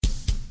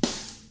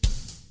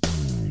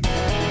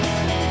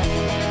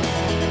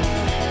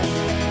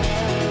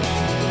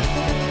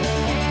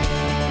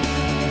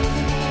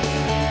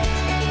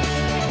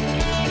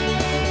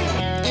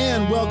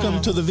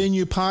Welcome to the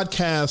Venue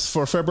Podcast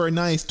for February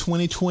 9th,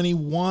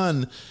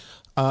 2021.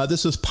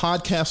 This is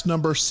podcast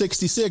number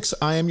 66.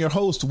 I am your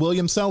host,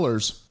 William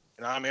Sellers.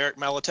 And I'm Eric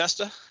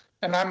Malatesta.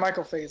 And I'm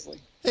Michael Faisley.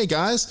 Hey,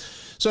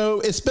 guys.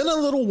 So it's been a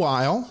little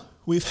while.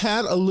 We've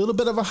had a little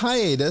bit of a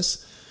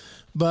hiatus,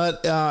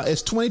 but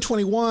it's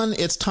 2021.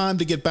 It's time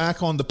to get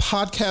back on the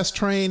podcast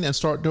train and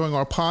start doing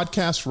our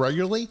podcast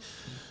regularly.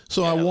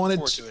 So I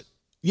wanted to it.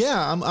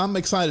 Yeah, I'm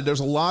excited. There's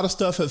a lot of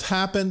stuff have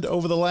happened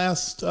over the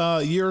last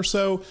year or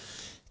so,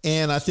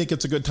 and I think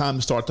it's a good time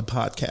to start the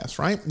podcast,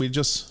 right? We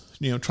just,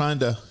 trying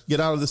to get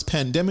out of this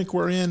pandemic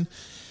we're in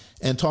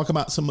and talk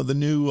about some of the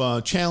new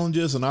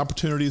challenges and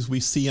opportunities we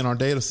see in our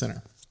data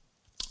center.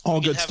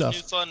 All good stuff.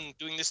 New fun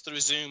doing this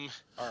through Zoom.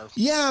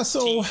 Yeah,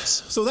 so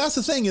that's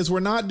the thing is we're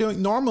not doing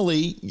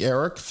normally,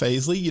 Eric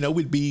Faisley,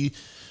 we'd be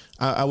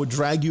I would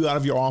drag you out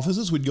of your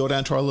offices. We'd go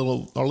down to our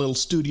little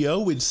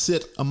studio. We'd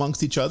sit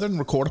amongst each other and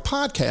record a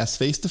podcast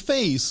face to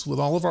face with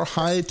all of our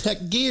high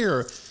tech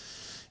gear.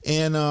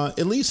 And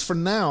at least for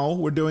now,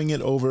 we're doing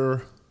it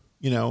over,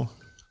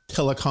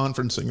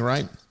 teleconferencing,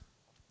 right?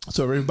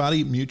 So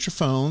everybody mute your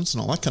phones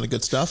and all that kind of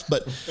good stuff.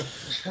 But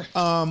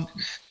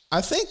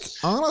I think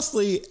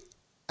honestly,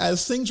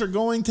 as things are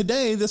going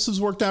today, this has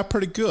worked out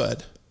pretty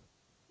good,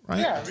 right?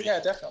 Yeah,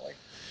 definitely.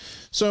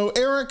 So,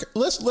 Eric,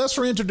 let's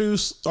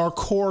reintroduce our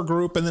core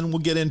group, and then we'll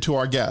get into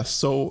our guests.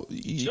 So,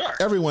 sure.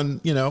 Everyone,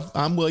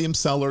 I'm William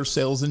Sellers,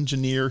 sales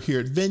engineer here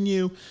at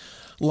Venue,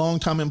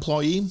 longtime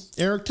employee.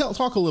 Eric, talk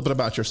a little bit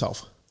about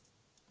yourself.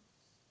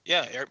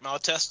 Yeah, Eric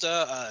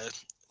Malatesta,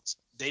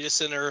 data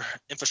center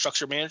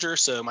infrastructure manager.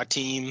 So my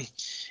team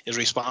is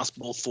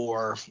responsible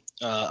for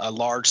a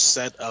large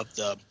set of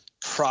the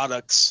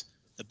products,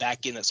 the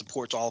back end that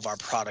supports all of our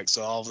products,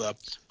 so all of the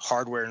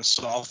hardware and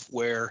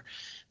software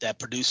that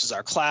produces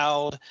our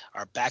cloud,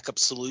 our backup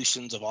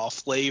solutions of all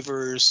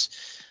flavors,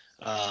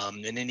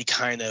 and any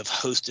kind of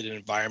hosted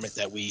environment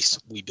that we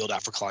build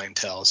out for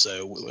clientele.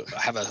 So I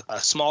have a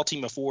small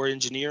team of 4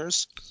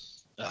 engineers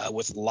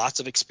with lots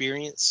of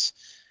experience,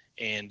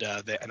 and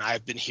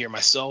I've been here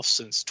myself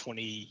since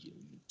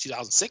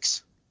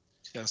 2006.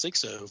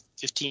 So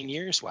 15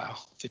 years. Wow,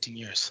 15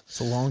 years.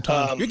 It's a long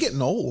time. You're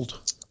getting old.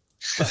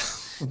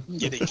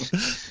 Kidding.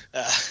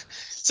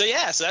 So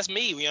that's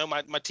me.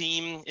 My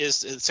team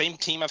is the same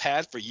team I've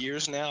had for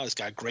years now. It's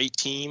got a great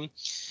team,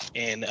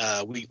 and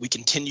we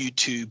continue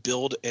to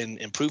build and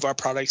improve our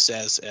products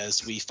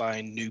as we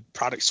find new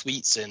product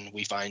suites and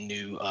we find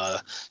new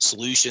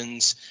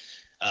solutions.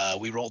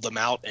 We roll them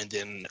out, and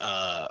then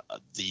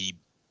the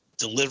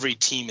delivery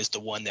team is the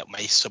one that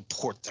may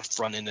support the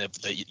front end of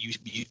the.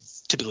 You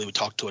typically would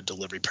talk to a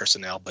delivery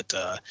personnel, but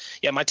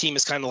my team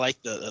is kind of like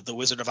the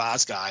Wizard of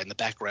Oz guy in the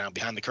background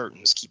behind the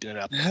curtains, keeping it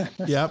up.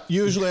 Yeah.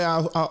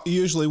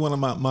 Usually one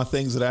of my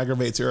things that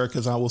aggravates Eric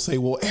is I will say,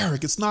 well,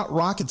 Eric, it's not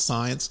rocket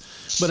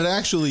science, but it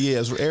actually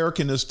is. Eric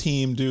and his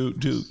team do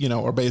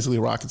are basically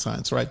rocket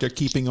science, right? They're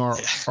keeping our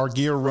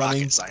gear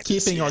running,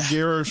 keeping our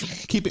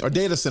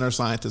data center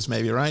scientists,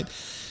 maybe, right?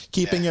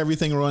 Keeping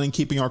everything running,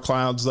 keeping our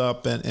clouds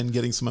up, and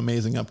getting some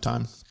amazing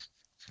uptime.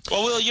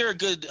 Well, Will, you're a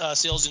good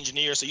sales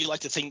engineer, so you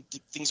like to think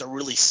things are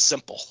really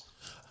simple.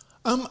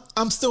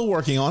 I'm still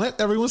working on it.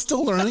 Everyone's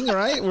still learning,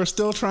 right? We're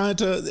still trying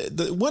to.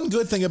 The one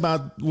good thing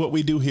about what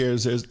we do here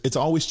is it's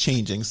always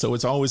changing, so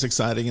it's always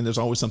exciting, and there's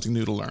always something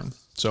new to learn.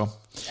 So,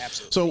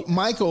 absolutely. So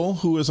Michael,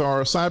 who is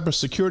our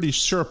cybersecurity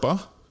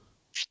Sherpa,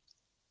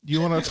 you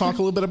want to talk a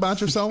little bit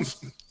about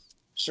yourself?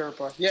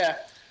 Sherpa, yeah.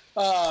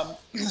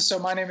 So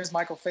my name is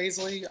Michael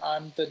Faisley.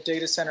 I'm the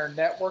data center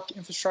network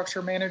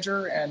infrastructure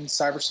manager and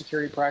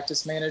cybersecurity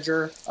practice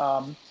manager.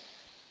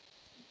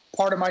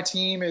 Part of my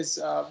team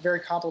is very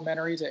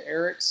complementary to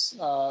Eric's,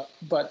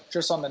 but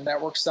just on the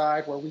network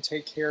side, where we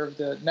take care of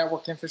the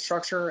network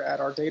infrastructure at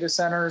our data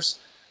centers,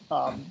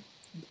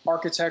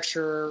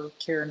 architecture,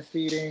 care and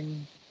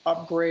feeding,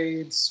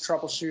 upgrades,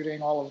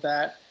 troubleshooting, all of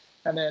that.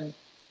 And then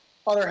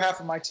other half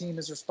of my team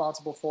is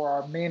responsible for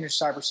our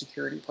managed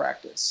cybersecurity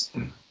practice.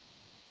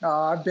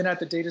 I've been at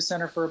the data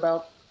center for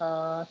about,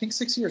 I think,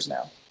 6 years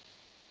now.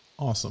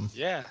 Awesome.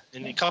 Yeah,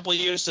 and a couple of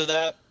years to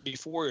that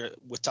before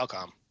with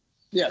Telcom.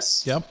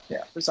 Yes. Yep.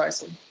 Yeah,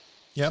 precisely.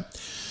 Yep.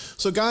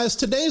 So, guys,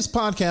 today's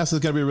podcast is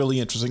going to be really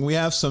interesting. We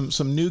have some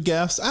new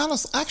guests.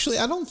 Actually,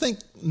 I don't think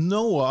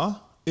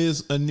Noah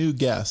is a new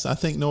guest. I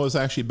think Noah's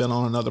actually been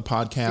on another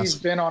podcast. He's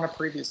been on a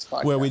previous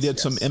podcast. Where we did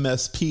some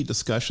MSP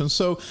discussions.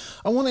 So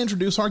I want to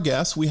introduce our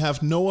guests. We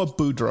have Noah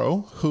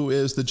Boudreau, who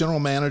is the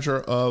general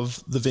manager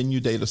of the Venue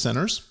Data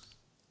Centers.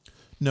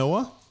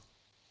 Noah?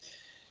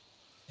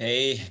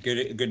 Hey,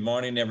 good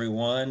morning,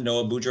 everyone.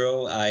 Noah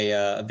Boudreau.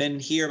 I've been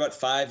here about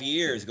 5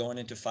 years, going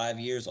into 5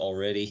 years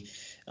already.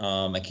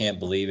 I can't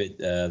believe it.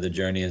 The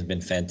journey has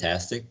been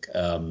fantastic.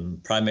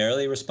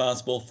 Primarily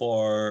responsible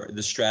for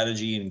the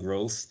strategy and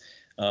growth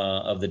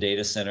of the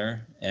data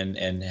center,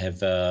 and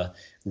have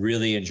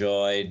really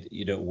enjoyed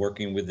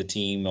working with the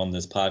team on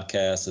this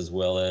podcast, as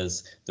well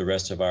as the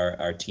rest of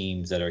our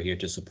teams that are here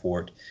to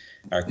support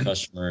our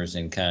customers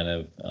and kind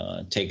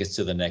of take us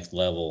to the next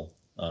level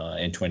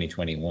in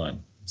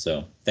 2021.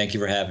 So thank you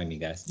for having me,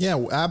 guys. Yeah,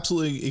 we're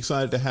absolutely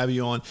excited to have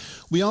you on.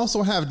 We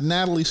also have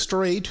Natalie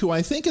Straight, who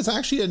I think is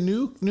actually a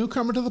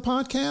newcomer to the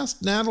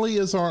podcast. Natalie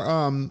is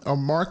our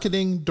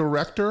marketing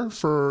director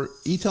for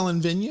eTel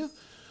and Venue.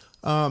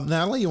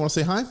 Natalie, you want to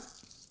say hi?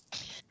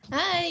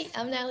 Hi,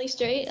 I'm Natalie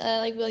Straight.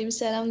 Like William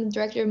said, I'm the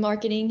director of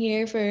marketing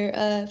here for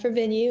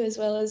Venue as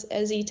well as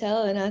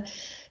eTel, and I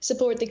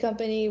support the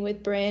company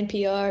with brand,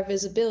 PR,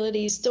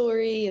 visibility,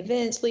 story,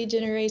 events, lead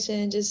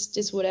generation,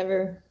 just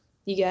whatever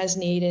you guys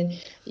need. And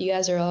you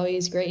guys are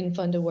always great and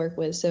fun to work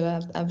with,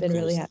 so I've been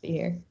really happy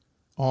here.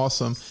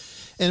 Awesome.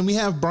 And we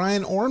have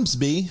Brian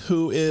Ormsby,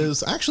 who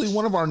is actually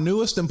one of our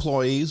newest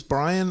employees.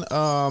 Brian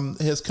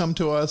has come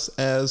to us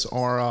as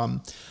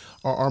our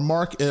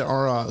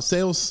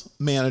sales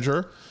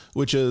manager,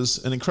 which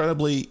is an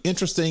incredibly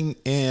interesting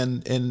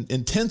and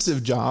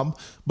intensive job.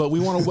 But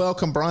we want to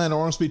welcome Brian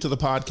Ormsby to the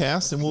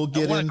podcast, and we'll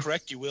get in. I want to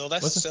correct you, Will.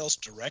 That's the sales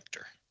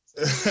director.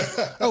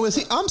 Oh, is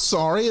he? I'm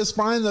sorry. Is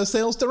Brian the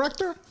sales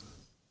director?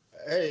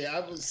 Hey,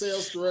 I'm a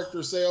sales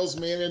director, sales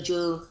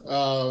manager,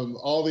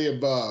 all the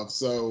above.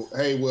 So,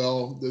 hey,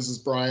 Will, this is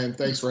Brian.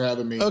 Thanks for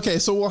having me. Okay,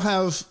 so we'll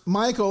have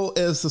Michael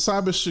as the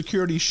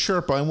cybersecurity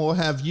Sherpa, and we'll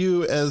have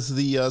you as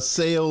the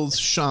sales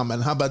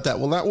shaman. How about that?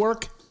 Will that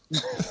work?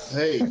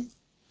 Hey,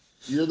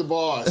 you're the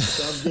boss.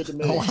 Sounds good to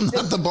me. Oh, I'm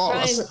not the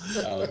boss.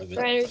 Brian,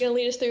 are you going to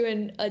lead us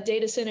through a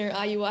data center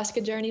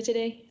ayahuasca journey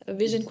today? A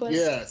vision quest?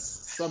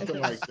 Yes, something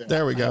like that.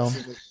 There we go.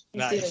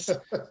 Nice.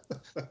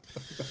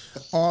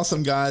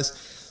 Awesome,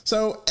 guys.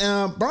 So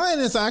Brian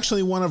is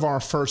actually one of our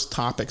first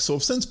topics. So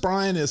since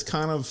Brian is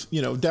kind of,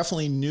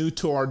 definitely new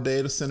to our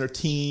data center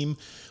team,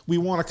 we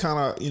want to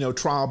kind of,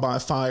 trial by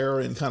fire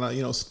and kind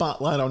of,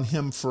 spotlight on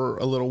him for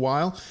a little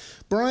while.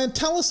 Brian,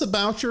 tell us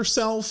about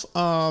yourself.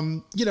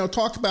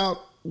 Talk about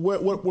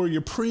what were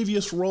your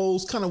previous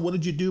roles, kind of what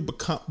did you do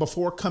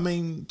before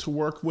coming to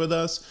work with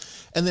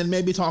us, and then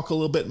maybe talk a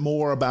little bit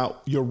more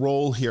about your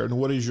role here and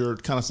what is your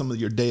kind of some of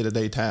your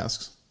day-to-day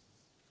tasks.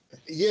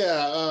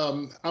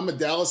 Yeah, I'm a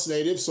Dallas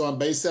native, so I'm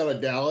based out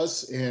of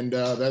Dallas, and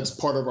that's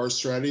part of our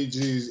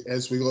strategy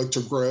as we look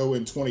to grow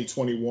in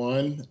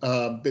 2021.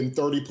 Been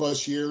 30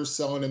 plus years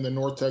selling in the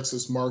North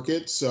Texas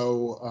market,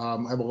 so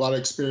I have a lot of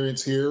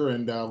experience here,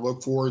 and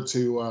look forward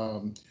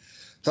to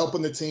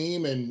helping the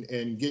team and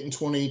getting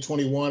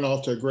 2021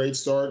 off to a great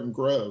start and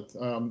growth.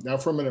 Now,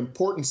 from an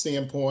important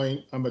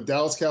standpoint, I'm a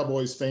Dallas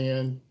Cowboys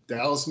fan,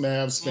 Dallas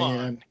Mavs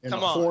fan, and a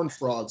Horned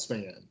Frogs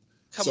fan.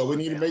 So we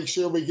need to make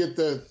sure we get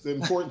the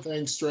important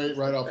things straight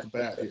right off the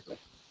bat here.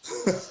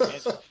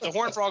 The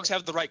Horned Frogs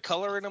have the right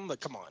color in them, but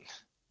come on.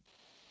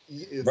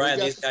 Brian,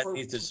 these guys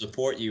need to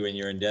support you in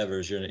your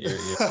endeavors. You're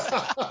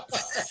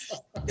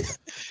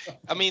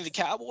I mean, the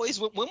Cowboys,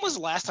 when was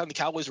the last time the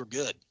Cowboys were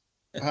good?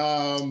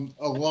 A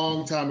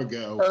long time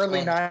ago.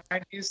 Early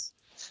 90s.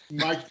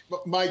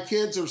 My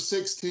kids are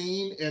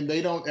 16 and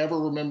they don't ever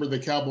remember the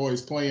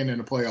Cowboys playing in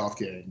a playoff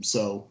game.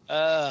 So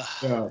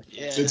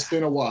it's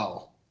been a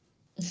while.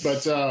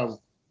 But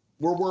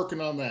we're working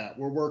on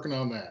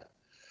that.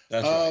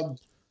 That's right.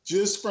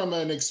 Just from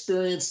an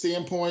experience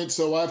standpoint,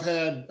 so I've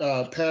had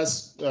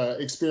past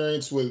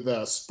experience with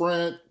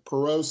Sprint,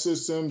 Perot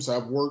Systems.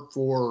 I've worked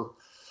for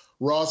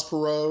Ross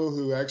Perot,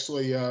 who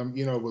actually,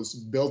 was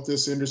built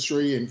this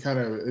industry and kind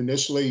of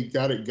initially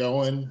got it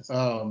going.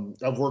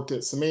 I've worked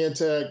at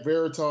Symantec,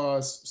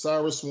 Veritas,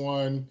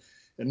 CyrusOne,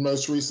 and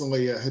most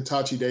recently at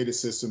Hitachi Data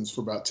Systems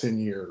for about 10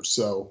 years.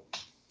 So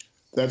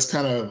that's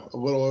kind of a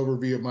little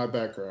overview of my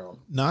background.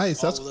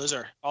 Nice. All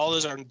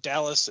those are in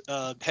Dallas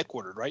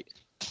headquartered, right?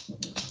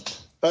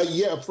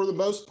 Yeah, for the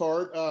most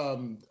part,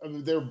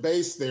 they're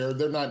based there.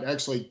 They're not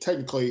actually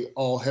technically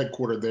all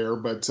headquartered there,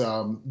 but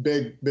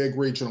big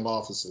regional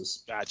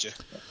offices. Gotcha.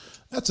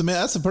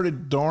 That's a pretty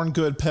darn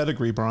good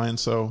pedigree, Brian.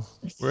 So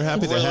we're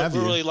happy to have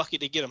you. We're really lucky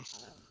to get him.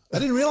 I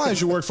didn't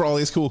realize you worked for all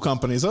these cool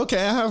companies.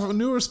 Okay, I have a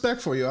new respect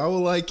for you. I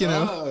will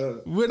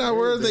we're not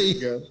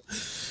worthy.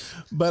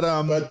 But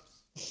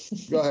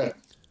go ahead.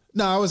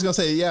 No, I was gonna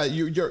say, yeah,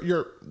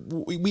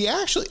 we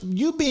actually,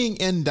 you being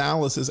in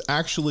Dallas is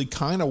actually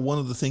kind of one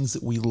of the things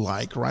that we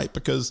like, right?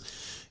 Because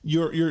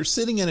you're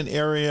sitting in an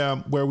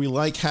area where we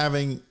like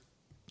having,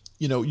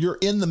 you're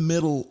in the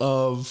middle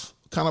of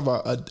kind of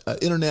a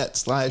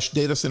internet /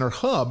 data center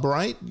hub,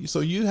 right?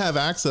 So you have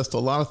access to a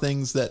lot of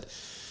things that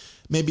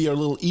maybe are a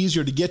little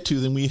easier to get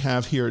to than we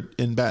have here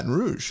in Baton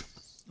Rouge,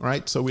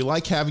 right? So we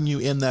like having you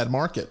in that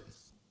market.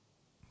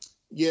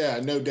 Yeah,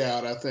 no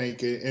doubt. I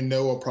think, and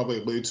Noah will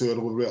probably allude to it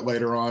a little bit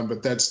later on,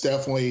 but that's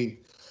definitely,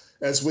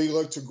 as we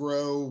look to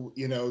grow,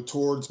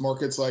 towards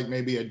markets like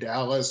maybe a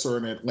Dallas or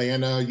an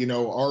Atlanta,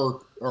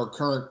 our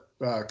current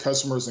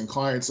customers and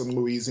clients in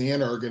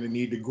Louisiana are going to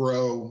need to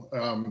grow,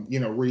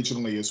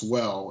 regionally as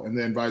well. And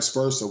then vice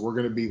versa. We're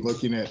going to be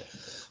looking at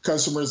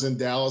customers in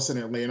Dallas and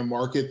Atlanta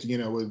market,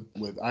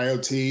 with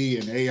IoT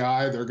and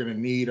AI, they're going to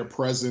need a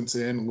presence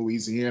in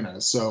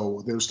Louisiana.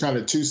 So there's kind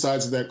of two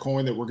sides of that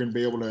coin that we're going to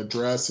be able to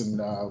address, and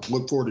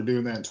look forward to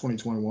doing that in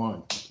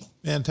 2021.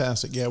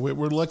 Fantastic. Yeah,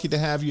 we're lucky to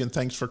have you, and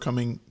thanks for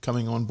coming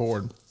on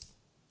board.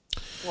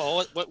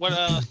 Well, what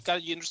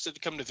got you interested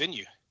to come to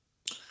Venue?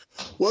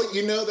 Well,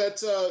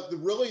 that's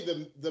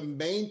really the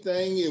main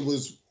thing. It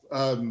was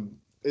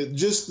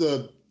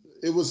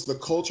it was the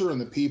culture and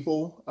the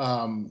people.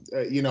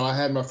 I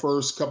had my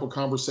first couple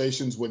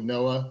conversations with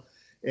Noah,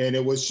 and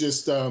it was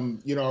just, I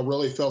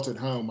really felt at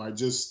home. I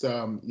just,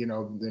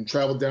 then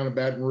traveled down to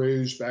Baton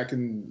Rouge back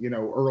in,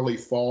 early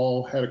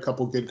fall, had a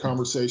couple good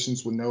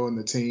conversations with Noah and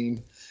the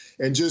team,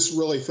 and just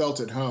really felt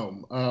at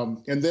home.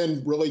 And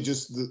then really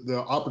just the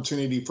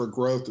opportunity for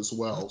growth as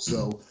well.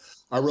 So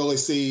I really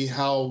see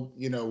how,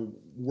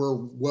 we're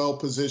well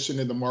positioned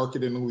in the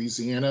market in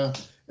Louisiana,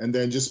 and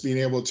then just being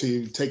able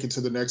to take it to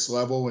the next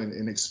level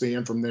and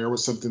expand from there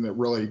was something that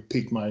really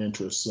piqued my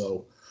interest.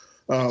 So,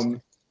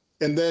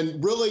 and then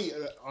really,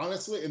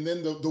 honestly, and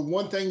then the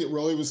one thing that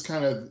really was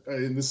kind of,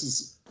 and this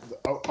is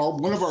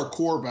one of our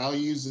core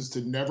values, is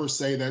to never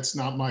say that's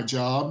not my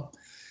job.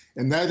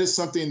 And that is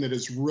something that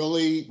has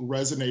really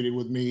resonated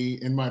with me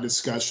in my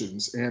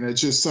discussions. And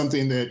it's just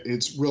something that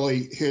it's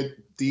really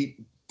hit deep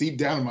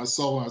down in my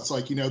soul. And it's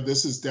like,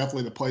 this is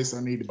definitely the place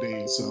I need to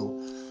be.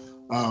 So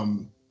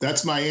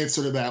that's my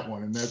answer to that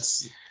one. And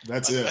that's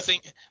it. I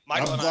think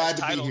Michael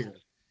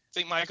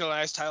and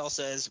I's title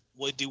says,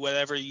 we'll do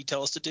whatever you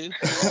tell us to do.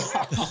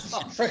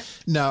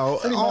 No,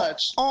 pretty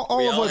much.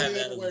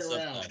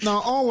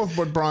 All of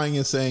what Brian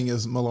is saying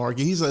is malarkey.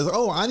 He says,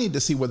 I need to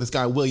see what this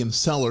guy William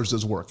Sellers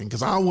is working,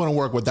 because I want to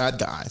work with that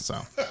guy. So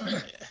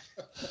yeah.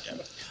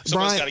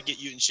 Someone's got to get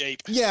you in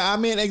shape. Yeah, I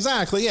mean,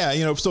 exactly.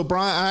 Yeah, so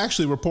Brian, I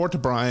actually report to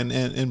Brian,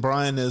 and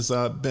Brian has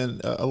been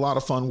a lot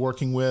of fun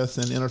working with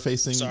and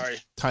interfacing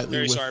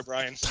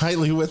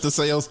tightly with the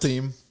sales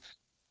team.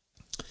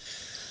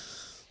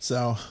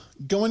 So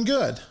going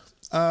good.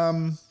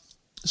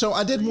 So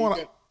I did want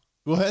to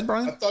go ahead,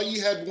 Brian. I thought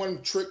you had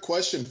one trick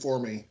question for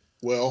me.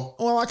 Well,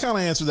 I kind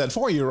of answered that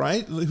for you,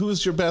 right?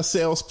 Who's your best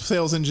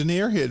sales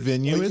engineer here at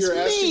Venue? Well, it's you're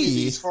asking me.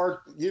 These hard,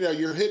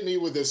 you're hitting me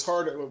with this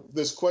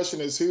question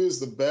is, who is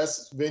the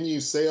best Venue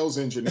sales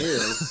engineer?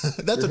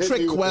 That's a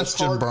trick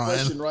question, Brian.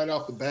 Question right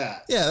off the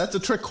bat. Yeah, that's a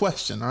trick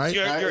question, right?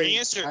 Your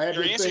answer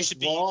should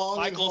be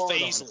Michael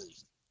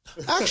Faisley.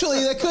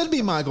 Actually, that could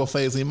be Michael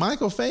Faisley.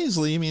 Michael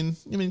Faisley,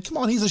 I mean, come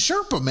on, he's a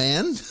Sherpa,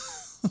 man.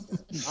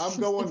 I'm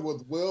going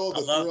with Will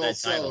the Thrill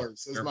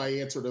Sellers is my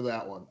answer to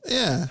that one.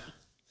 Yeah.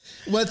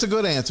 Well, it's a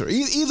good answer.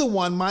 Either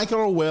one, Michael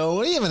or Will,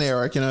 or even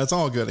Eric, it's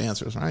all good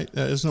answers, right?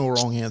 There's no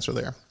wrong answer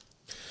there.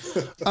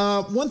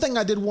 One thing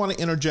I did want to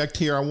interject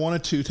here, I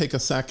wanted to take a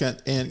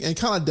second and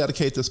kind of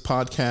dedicate this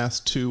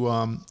podcast to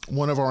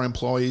one of our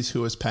employees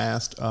who has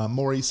passed,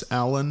 Maurice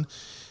Allen.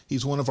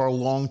 He's one of our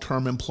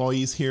long-term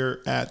employees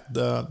here at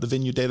the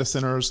Venue Data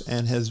Centers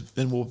and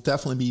will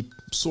definitely be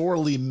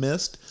sorely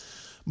missed.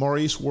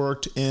 Maurice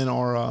worked in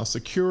our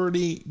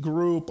security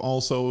group,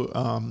 also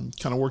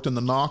kind of worked in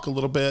the NOC a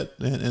little bit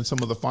and some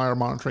of the fire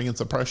monitoring and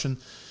suppression.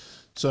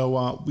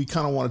 So we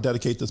kind of want to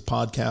dedicate this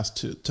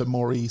podcast to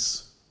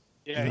Maurice.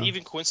 Yeah,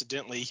 even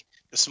coincidentally,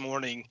 this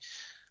morning,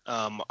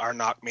 our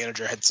NOC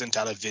manager had sent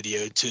out a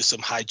video to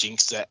some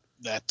hijinks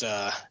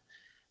that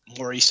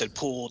Maurice had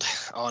pulled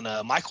on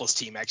Michael's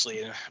team,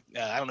 actually.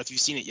 I don't know if you've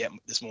seen it yet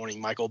this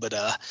morning, Michael, but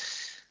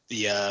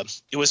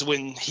it was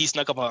when he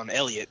snuck up on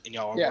Elliot and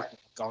y'all were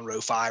on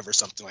row 5 or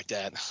something like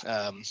that.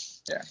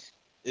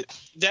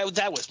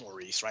 That was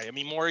Maurice, right? I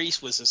mean,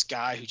 Maurice was this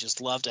guy who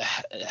just loved to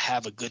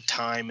have a good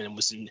time and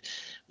was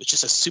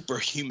just a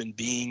superhuman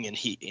being. And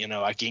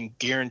I can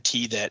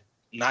guarantee that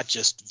not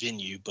just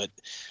Venue, but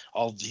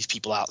all of these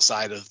people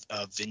outside of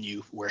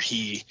Venue where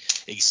he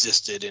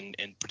existed and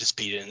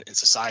participated in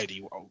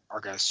society are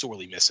going to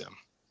sorely miss him.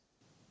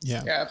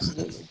 Yeah,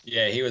 absolutely.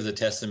 Yeah, he was a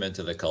testament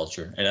to the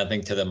culture. And I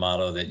think to the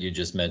motto that you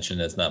just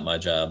mentioned, that's not my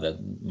job, that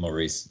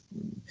Maurice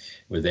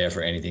was there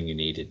for anything you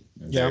needed.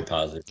 Very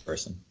positive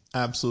person.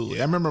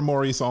 Absolutely. I remember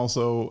Maurice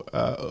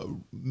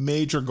also,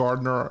 major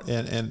gardener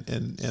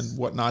and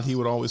whatnot. He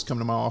would always come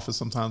to my office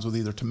sometimes with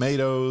either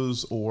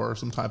tomatoes or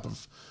some type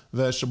of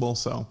vegetable.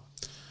 So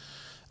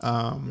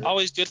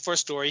always good for a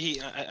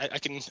story.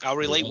 I'll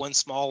relate one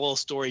small little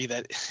story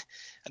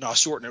and I'll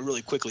shorten it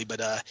really quickly,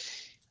 but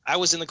I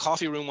was in the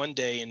coffee room one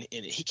day and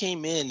he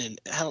came in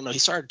and I don't know, he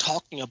started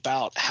talking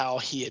about how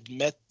he had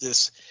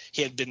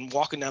been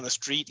walking down the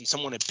street and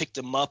someone had picked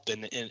him up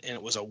and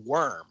it was a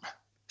worm.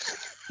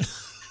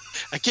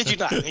 I kid you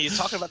not. He was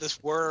talking about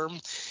this worm,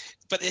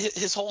 but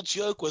his whole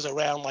joke was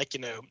around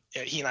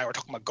he and I were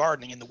talking about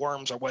gardening, and the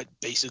worms are what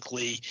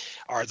basically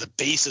are the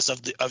basis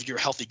of your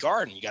healthy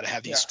garden. You got to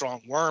have these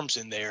strong worms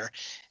in there.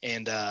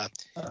 And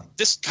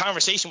this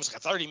conversation was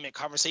like a 30-minute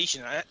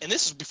conversation. And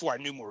this is before I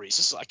knew Maurice.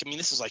 This is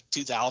like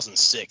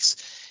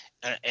 2006.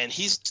 And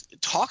he's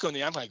talking to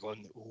me. I'm like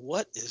going,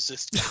 what is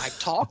this guy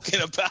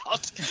talking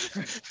about?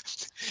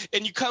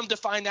 And you come to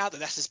find out that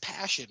that's his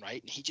passion,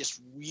 right? And he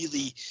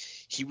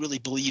really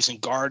believes in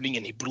gardening,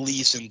 and he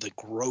believes in the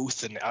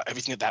growth and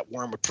everything that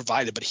worm had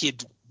provided. But he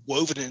had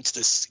woven it into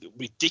this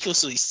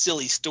ridiculously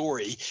silly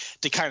story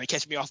to kind of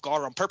catch me off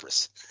guard on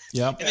purpose.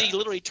 Yeah. And then he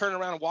literally turned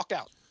around and walked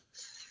out.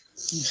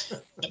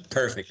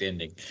 Perfect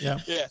ending. Yeah.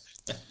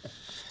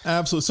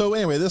 Absolutely. So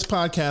anyway, this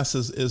podcast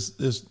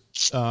is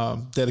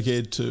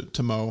dedicated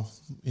to Mo.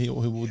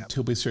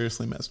 He'll be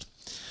seriously missed.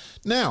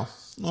 Now,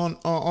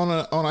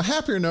 on a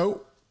happier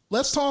note,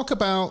 let's talk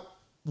about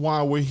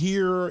why we're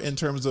here in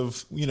terms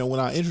of, when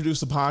I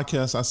introduced the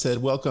podcast, I said,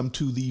 welcome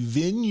to the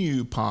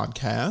Venue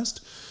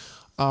podcast.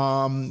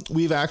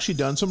 We've actually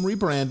done some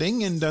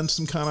rebranding and done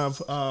some kind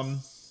of,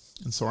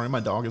 and sorry, my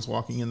dog is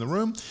walking in the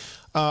room.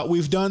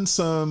 We've done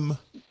some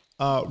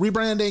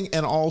rebranding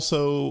and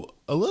also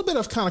a little bit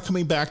of kind of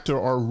coming back to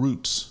our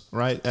roots,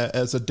 right,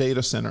 as a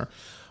data center.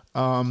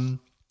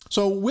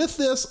 So with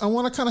this, I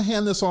want to kind of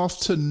hand this off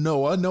to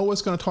Noah.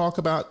 Noah's going to talk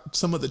about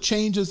some of the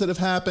changes that have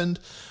happened,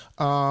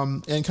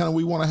 and kind of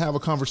we want to have a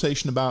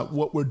conversation about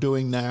what we're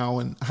doing now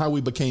and how we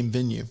became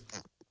Venue.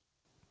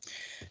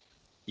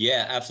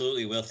 Yeah,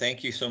 absolutely. Well,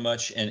 thank you so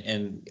much.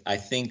 And I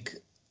think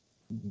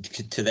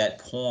to that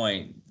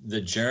point, the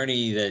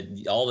journey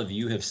that all of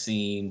you have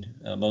seen,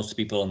 most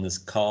people on this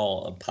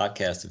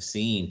podcast have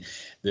seen,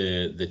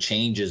 the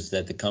changes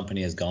that the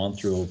company has gone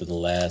through over the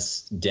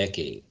last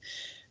decade.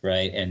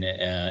 Right. And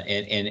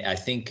I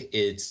think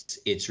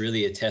it's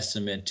really a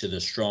testament to the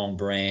strong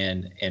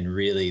brand and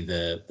really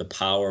the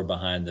power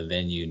behind the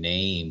Venue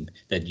name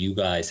that you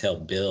guys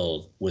helped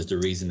build was the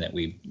reason that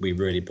we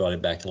really brought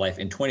it back to life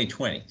in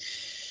 2020.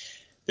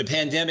 The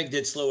pandemic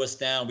did slow us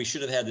down. We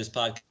should have had this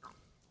podcast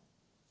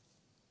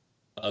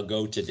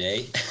ago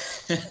today,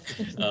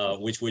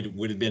 which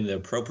would have been the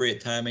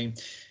appropriate timing.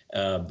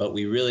 But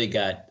we really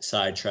got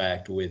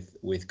sidetracked with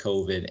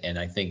COVID. And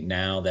I think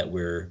now that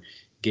we're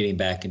getting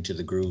back into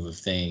the groove of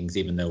things,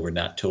 even though we're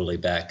not totally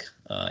back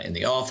in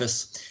the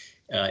office.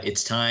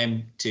 It's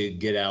time to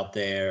get out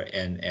there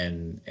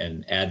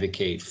and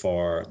advocate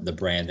for the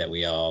brand that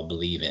we all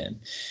believe in.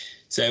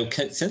 So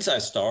since I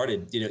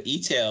started,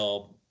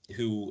 eTel,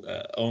 who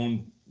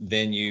owned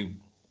Venue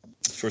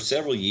for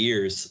several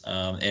years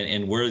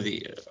and were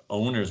the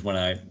owners when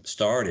I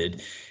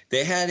started,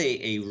 they had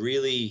a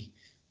really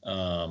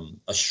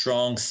a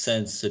strong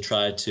sense to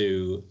try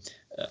to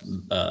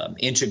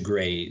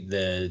integrate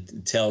the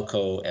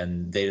telco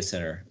and data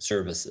center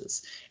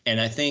services. And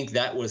I think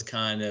that was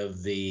kind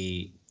of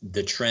the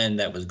trend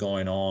that was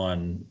going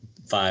on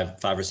five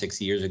or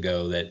 6 years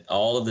ago, that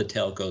all of the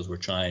telcos were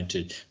trying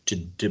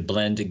to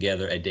blend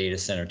together a data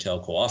center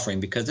telco offering,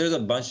 because there's a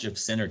bunch of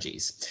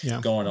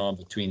synergies going on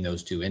between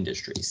those two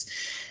industries.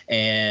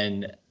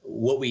 And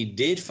what we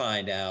did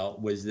find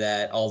out was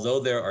that although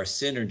there are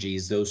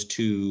synergies, those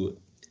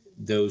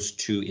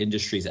two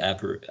industries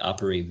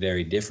operate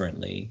very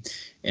differently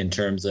in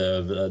terms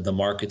of the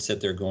markets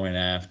that they're going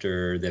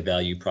after, the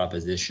value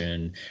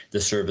proposition,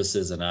 the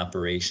services and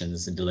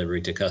operations and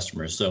delivery to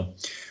customers. So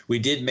we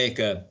did make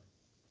a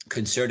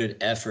concerted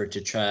effort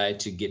to try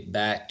to get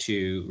back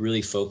to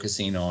really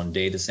focusing on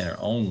data center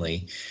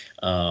only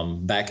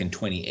back in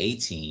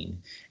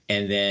 2018.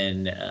 And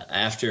then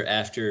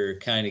after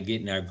kind of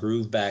getting our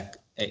groove back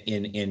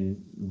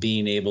in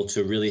being able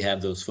to really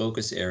have those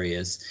focus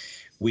areas,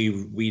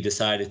 we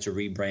decided to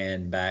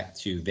rebrand back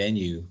to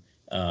Venue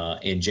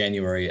in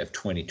January of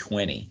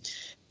 2020.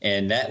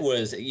 And that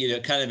was,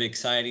 kind of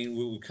exciting.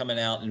 We were coming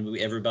out, and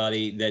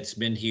everybody that's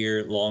been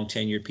here, long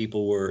tenured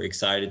people, were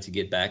excited to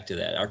get back to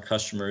that. Our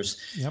customers,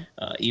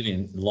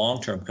 even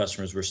long-term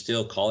customers, were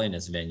still calling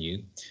us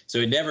Venue.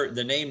 So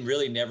the name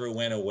really never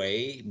went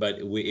away, but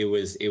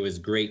it was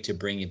great to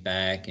bring it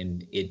back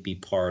and it be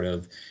part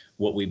of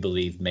what we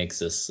believe makes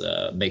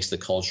the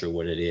culture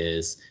what it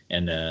is,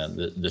 and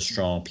the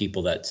strong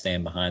people that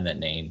stand behind that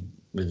name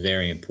was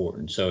very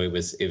important. So it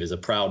was a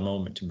proud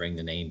moment to bring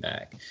the name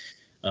back.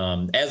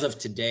 As of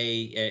today,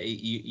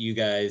 you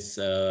guys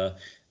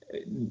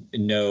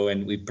know,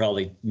 and we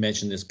probably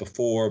mentioned this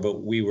before,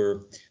 but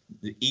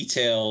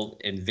eTel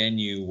and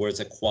Venue was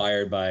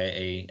acquired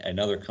by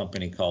another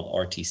company called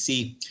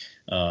RTC,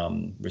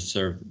 which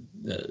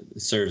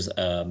serves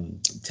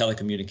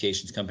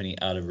telecommunications company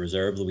out of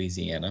Reserve,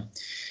 Louisiana,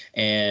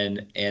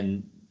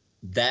 and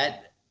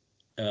that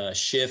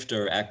shift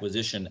or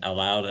acquisition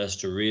allowed us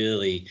to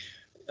really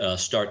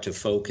start to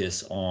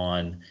focus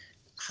on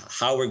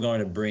how we're going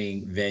to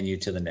bring Venue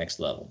to the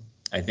next level.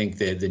 I think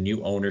the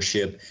new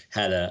ownership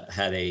had a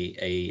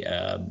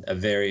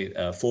very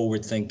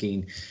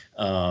forward-thinking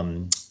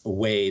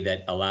way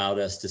that allowed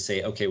us to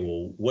say, okay,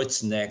 well,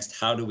 what's next?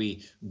 How do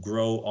we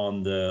grow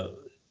on the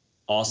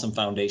awesome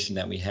foundation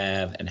that we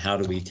have, and how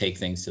do we take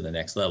things to the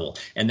next level?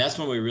 And that's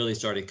when we really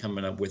started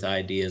coming up with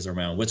ideas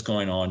around what's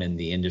going on in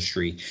the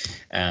industry,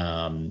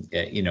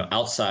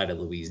 outside of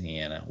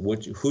Louisiana.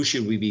 Who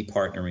should we be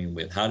partnering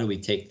with? How do we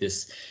take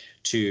this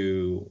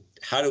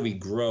how do we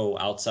grow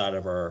outside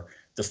of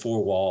the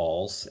four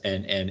walls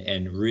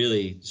and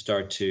really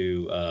start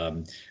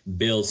to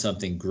build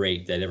something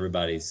great that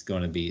everybody's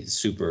going to be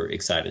super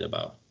excited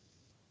about?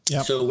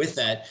 Yep. So with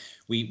that,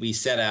 we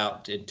set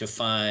out to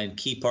find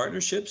key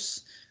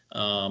partnerships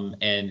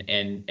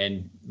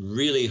and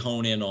really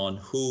hone in on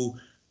who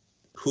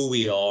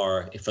we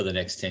are for the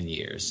next 10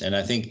 years. And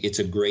I think it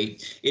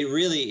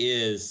really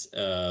is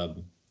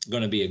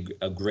going to be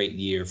a great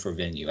year for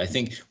Venue. I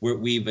think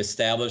we've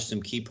established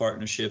some key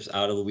partnerships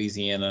out of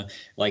Louisiana,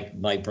 like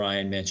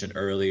Brian mentioned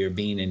earlier. Him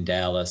being in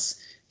Dallas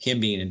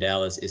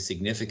is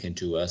significant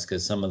to us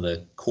because some of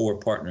the core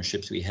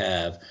partnerships we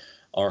have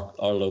are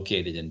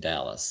located in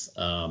Dallas,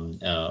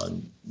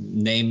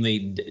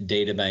 namely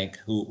DataBank,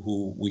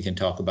 who we can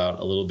talk about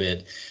a little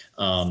bit,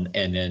 and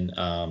then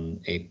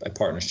a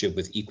partnership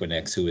with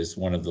Equinix, who is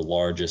one of the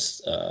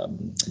largest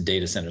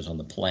data centers on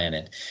the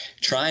planet,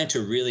 trying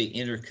to really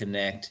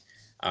interconnect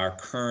our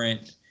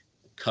current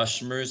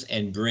customers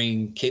and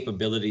bring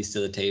capabilities to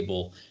the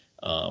table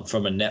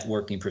from a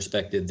networking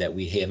perspective that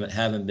we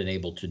haven't been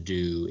able to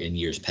do in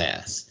years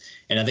past.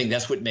 And I think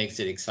that's what makes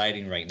it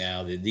exciting right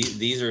now.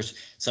 These are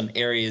some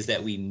areas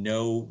that we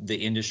know the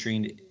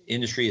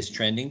industry is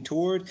trending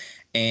toward,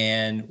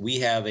 and we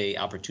have a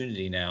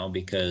opportunity now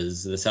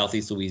because the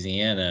Southeast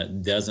Louisiana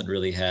doesn't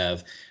really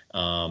have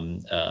a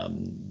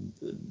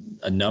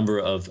number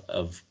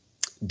of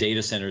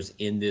data centers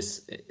in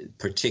this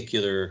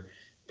particular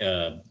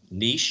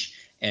niche.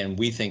 And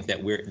we think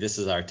that this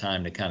is our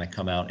time to kind of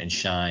come out and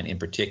shine, in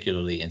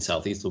particularly in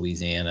Southeast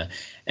Louisiana,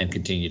 and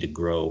continue to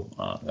grow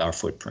our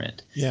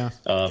footprint. Yeah.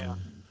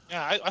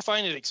 I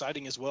find it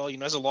exciting as well.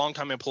 As a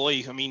longtime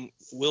employee, I mean,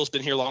 Will's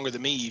been here longer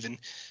than me even.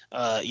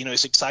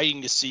 It's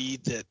exciting to see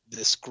that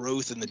this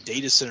growth in the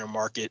data center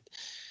market,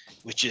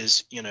 which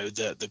is,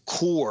 the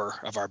core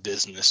of our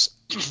business.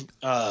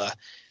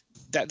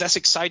 That's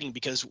exciting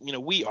because,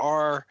 we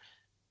are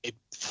a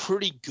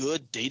pretty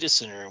good data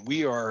center, and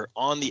we are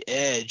on the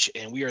edge,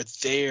 and we are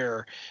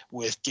there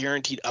with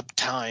guaranteed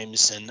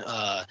uptimes, and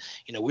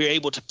we're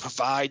able to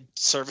provide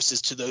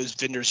services to those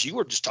vendors you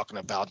were just talking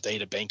about,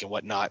 DataBank and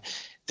whatnot,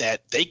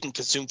 that they can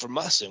consume from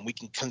us and we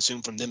can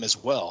consume from them as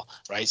well,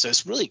 right? So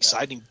it's really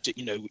exciting to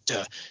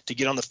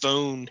get on the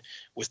phone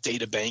with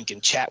DataBank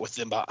and chat with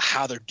them about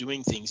how they're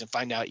doing things and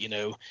find out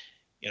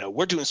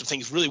we're doing some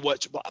things really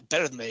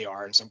better than they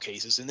are in some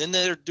cases, and then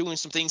they're doing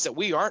some things that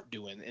we aren't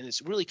doing, and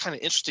it's really kind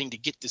of interesting to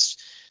get this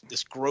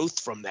growth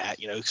from that,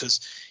 because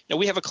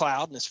we have a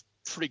cloud, and it's a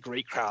pretty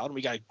great cloud, and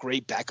we got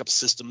great backup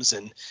systems,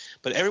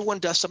 but everyone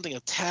does something a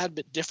tad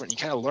bit different. You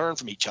kind of learn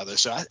from each other,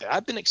 so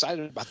I've been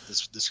excited about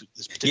this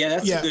particular.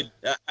 Yeah, good.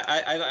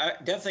 I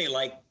definitely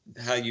like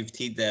how you've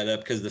teed that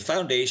up, because the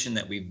foundation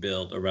that we've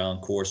built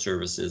around core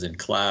services and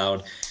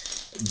cloud,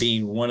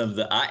 being one of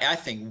the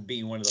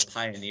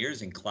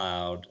pioneers in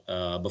cloud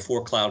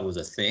before cloud was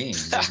a thing.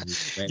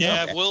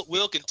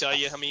 Will can tell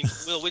you. I mean,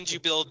 Will, when did you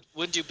build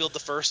the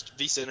first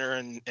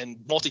vCenter and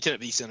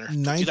multi-tenant vCenter?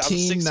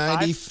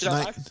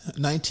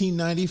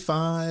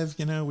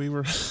 1995. We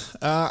were.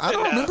 I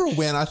don't remember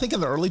when. I think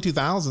in the early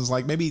 2000s,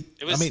 like maybe.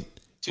 It was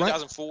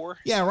 2004. Right,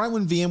 yeah, right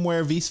when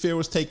VMware vSphere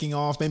was taking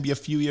off. Maybe a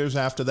few years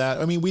after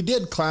that. I mean, we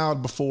did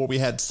cloud before we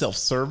had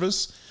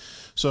self-service.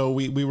 So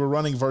we were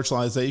running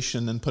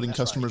virtualization and putting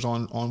customers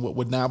on what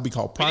would now be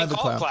called private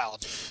cloud.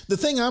 The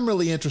thing I'm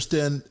really interested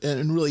in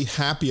and really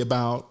happy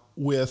about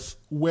with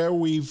where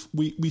we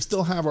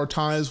still have our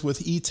ties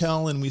with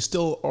ETEL, and we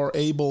still are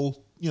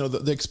able,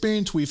 the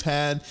experience we've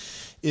had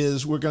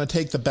is we're going to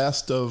take the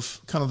best of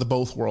kind of the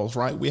both worlds,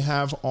 right? We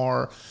have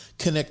our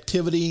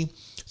connectivity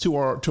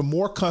to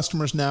more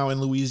customers now in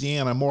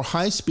Louisiana, more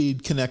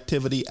high-speed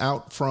connectivity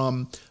out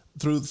through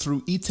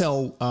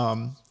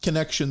ETEL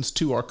connections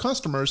to our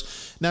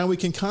customers. Now we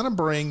can kind of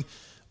bring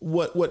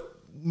what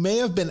may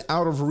have been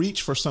out of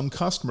reach for some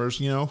customers,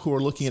 who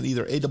are looking at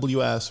either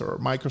AWS or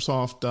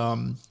Microsoft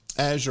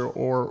Azure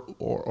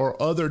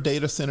or other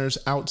data centers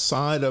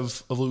outside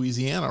of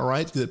Louisiana,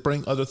 right? That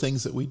bring other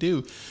things that we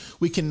do.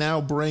 We can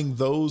now bring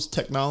those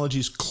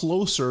technologies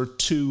closer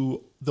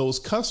to those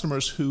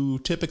customers who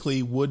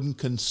typically wouldn't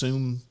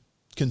consume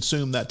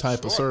that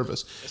type of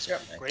service.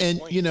 And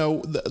point.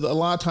 A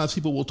lot of times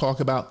people will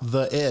talk about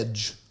the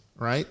edge,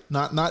 right?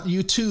 Not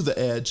you to the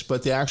edge,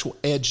 but the actual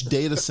edge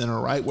data center,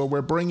 right? Where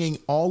we're bringing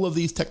all of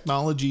these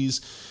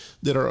technologies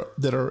that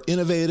are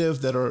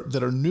innovative, that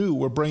are new.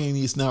 We're bringing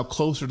these now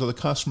closer to the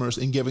customers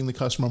and giving the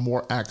customer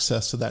more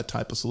access to that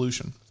type of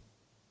solution.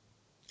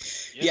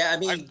 Yeah, I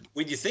mean,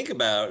 when you think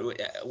about it,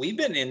 we've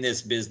been in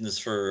this business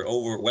for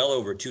well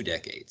over 2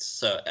 decades.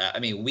 So, I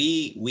mean,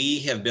 we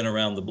have been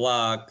around the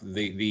block.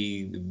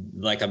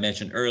 Like I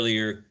mentioned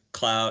earlier,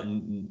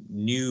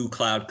 new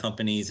cloud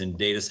companies and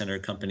data center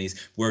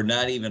companies were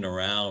not even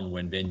around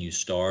when Venue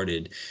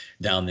started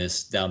down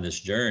this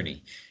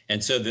journey.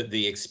 And so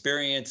the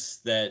experience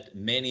that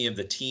many of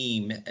the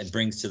team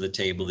brings to the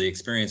table, the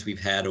experience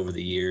we've had over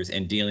the years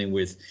and dealing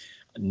with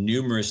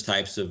numerous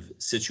types of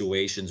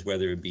situations,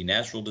 whether it be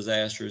natural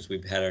disasters.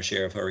 We've had our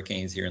share of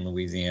hurricanes here in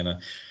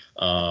Louisiana,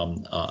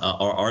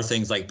 are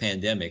things like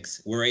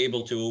pandemics, we're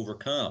able to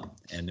overcome,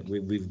 and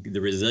the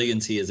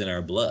resiliency is in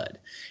our blood.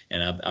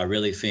 And I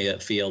really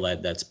feel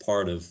that that's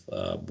part of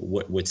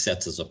what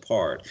sets us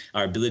apart.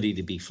 Our ability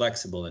to be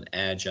flexible and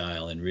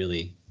agile and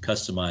really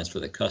customized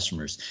for the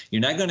customers.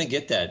 You're not going to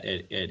get that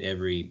at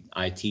every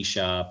IT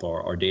shop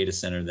or data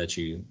center that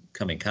you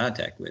come in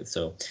contact with.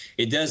 So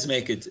it does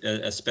make it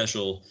a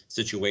special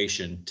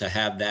situation to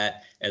have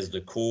that as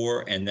the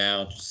core, and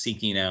now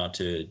seeking out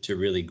to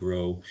really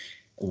grow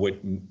what,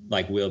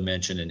 like Will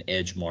mentioned, an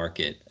edge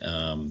market,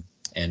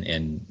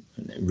 and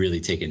really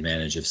take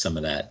advantage of some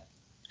of that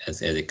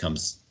as it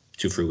comes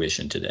to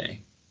fruition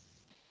today.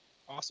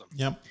 Awesome.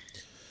 Yep.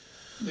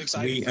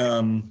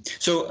 Exciting.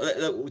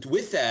 So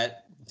with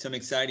that, some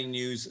exciting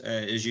news.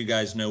 As you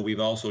guys know, we've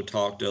also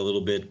talked a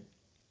little bit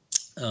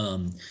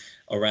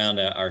around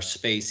our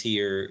space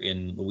here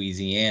in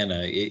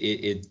Louisiana.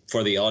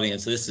 For the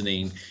audience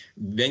listening,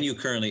 Venue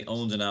currently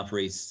owns and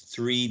operates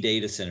 3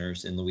 data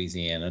centers in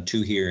Louisiana,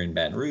 2 here in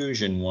Baton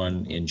Rouge and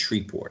 1 in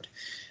Shreveport.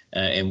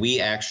 And we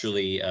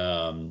actually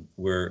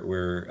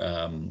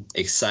we're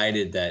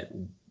excited that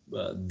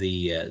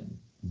the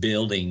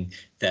building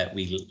that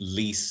we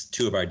lease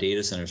 2 of our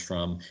data centers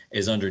from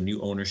is under new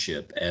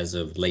ownership as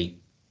of late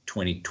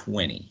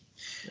 2020,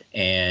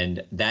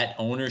 and that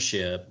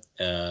ownership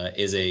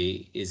is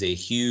a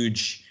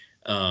huge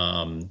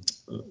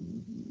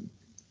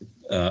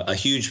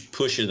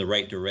push in the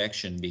right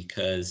direction,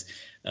 because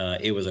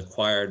it was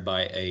acquired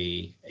by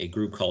a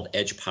group called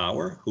Edge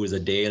Power, who is a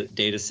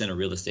data center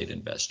real estate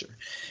investor.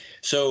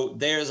 So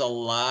there's a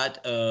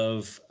lot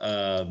of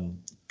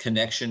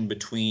connection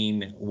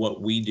between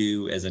what we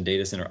do as a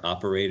data center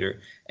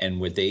operator and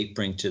what they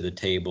bring to the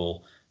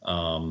table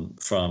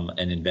from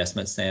an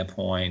investment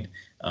standpoint.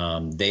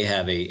 They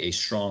have a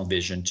strong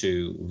vision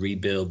to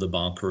rebuild the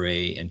Bon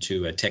Carré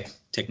into a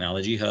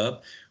technology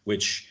hub,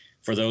 which,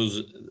 for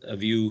those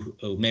of you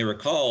who may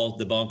recall,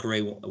 the Bon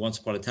Carré once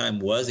upon a time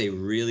was a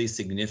really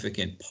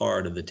significant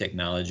part of the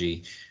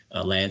technology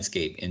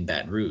landscape in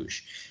Baton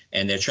Rouge.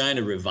 And they're trying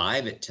to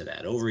revive it to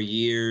that over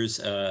years,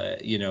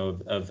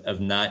 of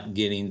not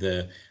getting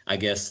the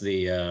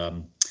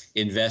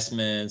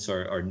investments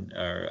or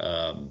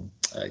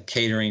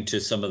catering to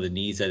some of the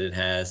needs that it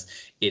has.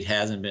 It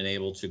hasn't been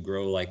able to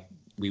grow like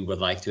we would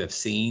like to have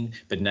seen,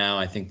 but now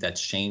I think that's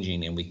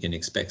changing, and we can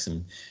expect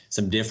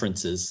some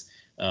differences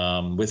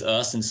with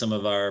us and some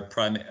of our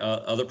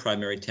other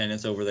primary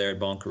tenants over there at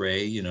Bon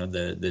Carré.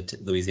 The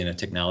Louisiana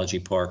Technology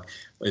Park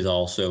is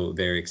also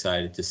very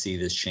excited to see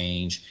this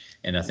change,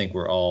 and I think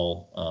we're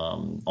all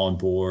on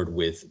board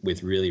with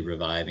really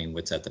reviving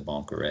what's at the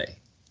Bon Carré.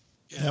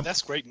 Yeah, yep.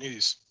 That's great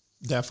news.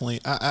 Definitely.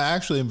 I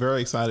actually am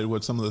very excited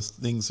with some of the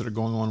things that are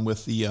going on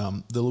with the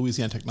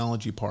Louisiana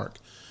Technology Park.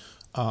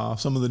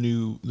 Some of the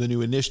new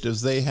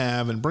initiatives they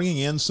have, and bringing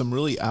in some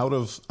really out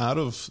of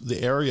the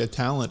area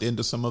talent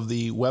into some of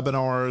the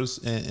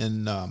webinars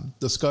and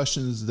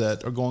discussions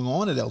that are going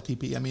on at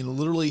LTP. I mean,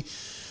 literally,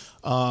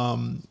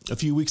 a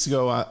few weeks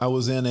ago, I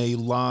was in a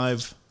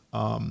live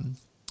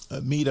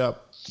meetup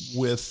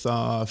with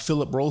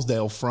Philip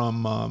Rosedale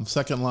from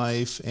Second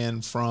Life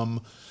and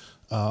from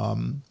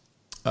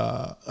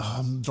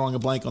I'm drawing a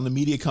blank on the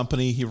media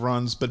company he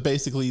runs, but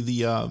basically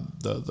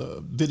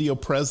the video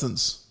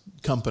presence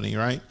company,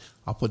 right?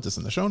 I'll put this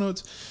in the show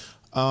notes.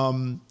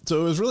 So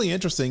it was really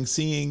interesting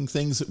seeing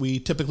things that we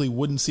typically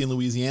wouldn't see in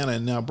Louisiana,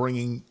 and now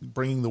bringing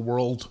the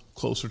world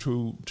closer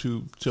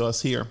to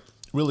us here.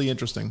 Really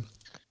interesting.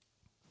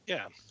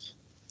 Yeah.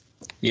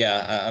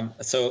 Yeah.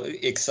 So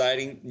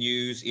exciting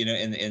news,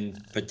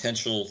 and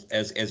potential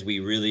as we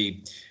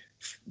really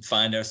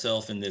find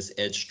ourselves in this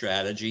edge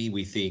strategy.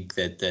 We think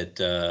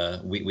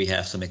that we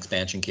have some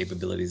expansion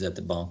capabilities at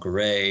the Bon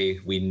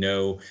Carré. We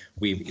know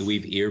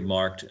we've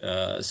earmarked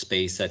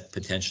space that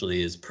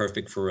potentially is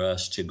perfect for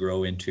us to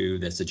grow into,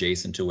 that's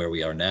adjacent to where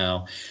we are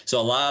now. So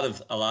a lot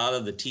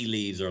of the tea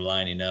leaves are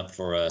lining up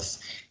for us,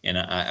 and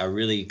I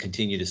really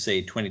continue to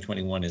say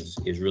 2021 is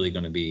really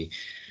going to be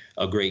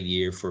a great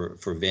year for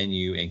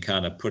Venue, and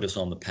kind of put us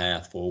on the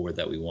path forward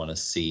that we want to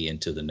see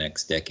into the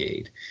next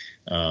decade.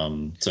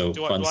 So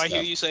do I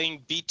hear you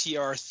saying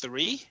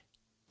BTR3?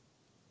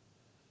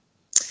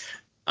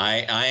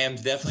 I am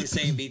definitely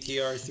saying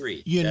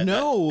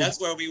BTR3. That's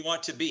where we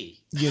want to be.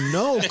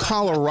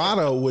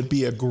 Colorado would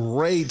be a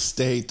great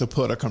state to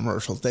put a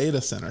commercial data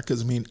center,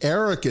 because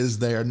Eric is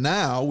there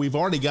now. We've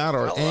already got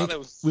our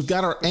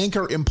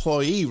anchor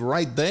employee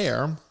right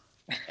there.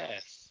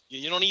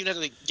 You don't even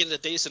have to get a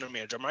data center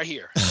manager. I'm right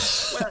here.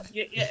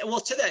 Well,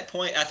 to that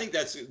point, I think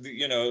that's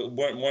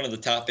one of the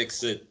topics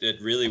that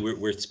really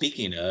we're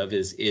speaking of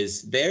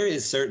is there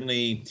is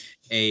certainly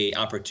a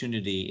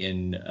opportunity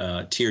in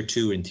tier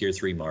 2 and tier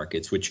 3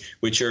 markets,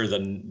 which are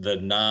the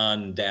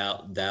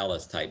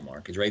non-Dallas type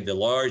markets, right? The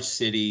large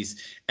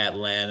cities,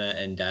 Atlanta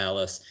and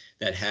Dallas,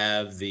 that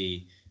have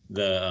the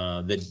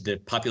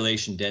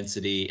population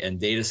density,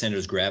 and data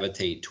centers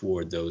gravitate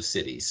toward those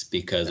cities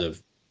because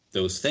of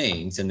those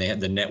things, and they have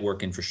the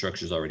network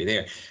infrastructure is already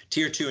there.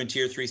 Tier 2 and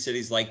Tier 3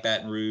 cities like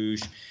Baton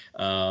Rouge,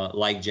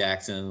 like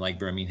Jackson, like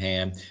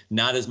Birmingham,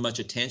 not as much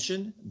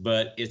attention,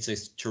 but it's a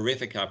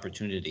terrific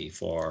opportunity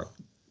for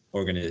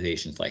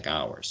organizations like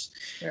ours.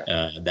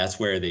 Yeah. That's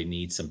where they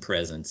need some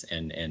presence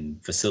and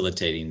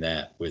facilitating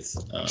that with.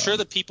 I'm sure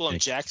the people in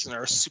Jackson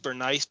are super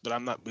nice, but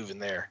I'm not moving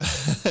there.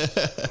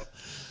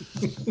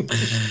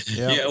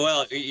 Yeah,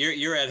 well,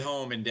 you're at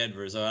home in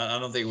Denver, so I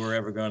don't think we're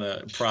ever going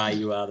to pry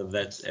you out of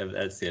that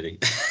city.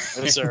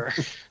 No, sir.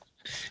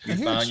 You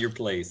found your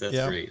place.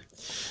 That's great.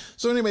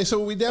 So anyway, so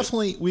we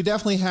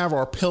definitely have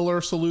our pillar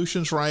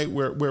solutions, right?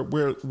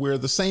 We're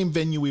the same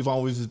venue we've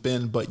always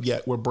been, but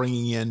yet we're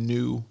bringing in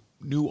new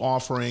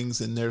offerings,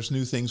 and there's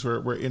new things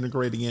we're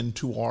integrating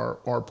into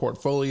our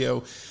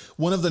portfolio.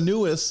 One of the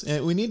newest,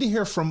 and we need to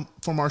hear from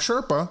our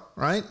Sherpa,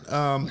 right?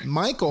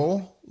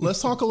 Michael,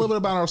 let's talk a little bit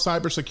about our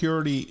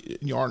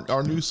cybersecurity,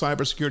 our new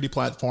cybersecurity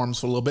platforms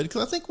for a little bit,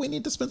 because I think we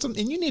need to spend some,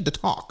 and you need to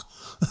talk.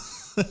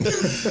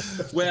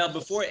 Well,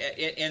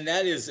 and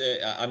that is,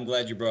 I'm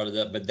glad you brought it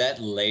up, but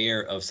that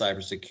layer of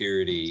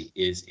cybersecurity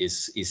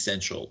is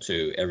essential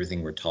to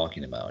everything we're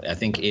talking about. I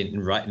think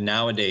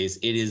nowadays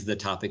it is the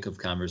topic of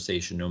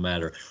conversation, no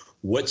matter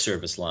what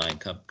service line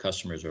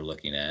customers are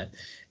looking at.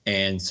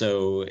 And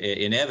so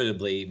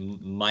inevitably,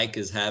 Mike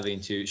is having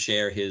to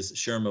share his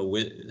Sherpa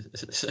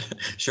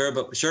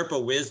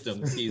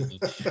wisdom,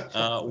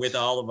 with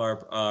all of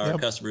our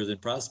customers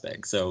and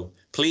prospects. So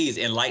please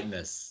enlighten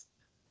us.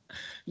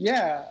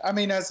 Yeah, I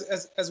mean,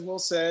 as Will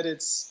said,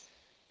 it's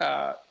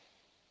I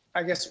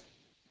guess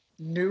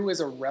new is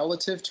a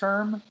relative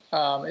term.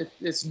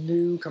 It's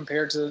new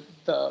compared to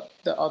the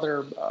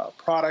other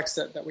products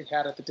that we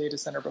had at the data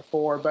center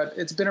before, but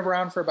it's been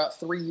around for about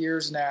 3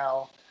 years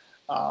now.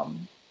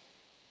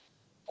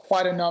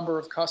 Quite a number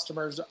of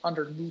customers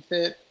underneath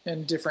it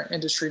in different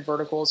industry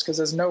verticals, because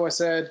as Noah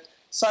said,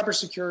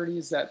 cybersecurity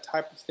is that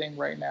type of thing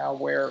right now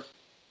where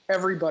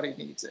everybody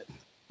needs it.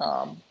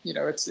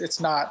 It's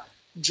not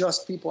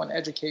just people in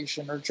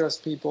education or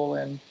just people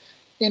in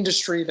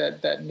industry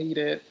that need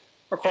it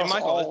across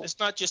Michael, all. It's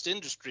not just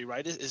industry,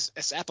 right?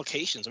 It's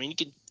applications. I mean, you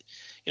can,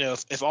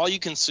 if all you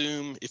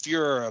consume, if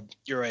you're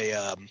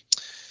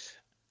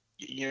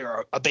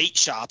a bait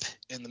shop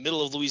in the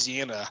middle of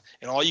Louisiana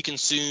and all you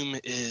consume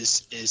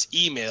is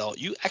email,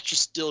 you actually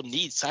still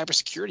need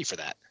cybersecurity for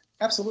that.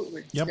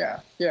 Absolutely.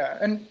 Yep. Yeah.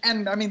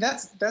 And I mean,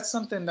 that's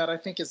something that I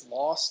think is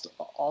lost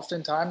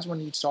oftentimes when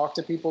you talk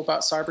to people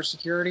about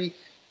cybersecurity.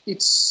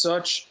 It's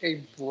such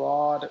a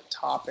broad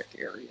topic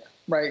area,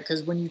 right?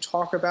 Because when you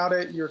talk about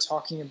it, you're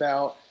talking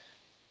about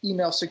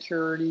email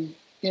security,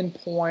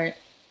 endpoint,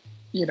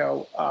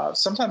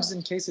 sometimes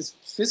in cases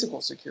physical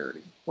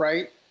security,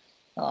 right?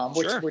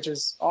 Which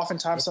is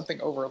oftentimes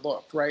something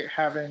overlooked, right?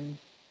 Having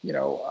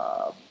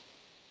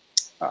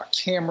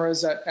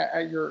cameras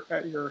at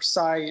your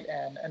site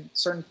and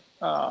certain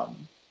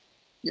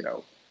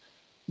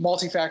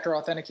multi-factor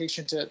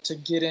authentication to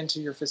get into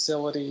your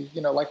facility,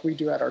 like we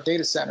do at our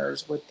data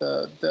centers with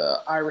the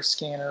iris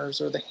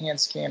scanners or the hand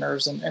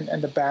scanners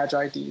and the badge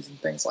IDs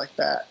and things like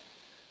that.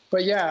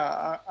 But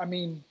yeah, I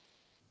mean,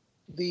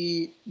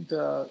 the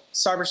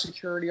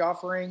cybersecurity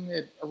offering,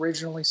 it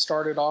originally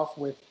started off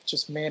with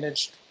just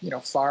managed,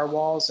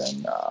 firewalls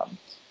and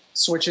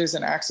switches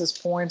and access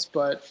points.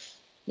 But,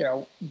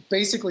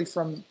 basically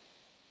from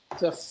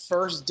the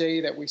first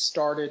day that we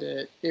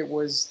started it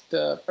was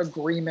the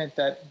agreement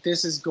that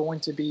this is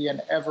going to be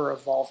an ever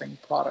evolving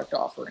product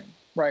offering,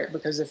 right?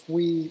 Because if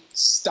we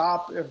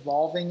stop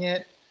evolving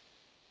it,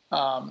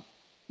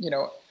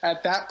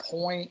 at that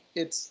point,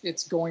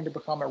 it's going to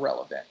become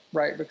irrelevant,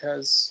 right?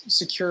 Because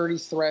security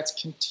threats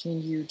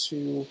continue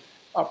to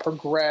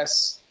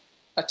progress,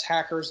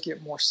 attackers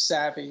get more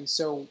savvy,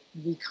 so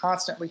we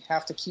constantly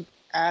have to keep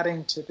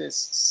adding to this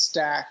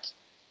stack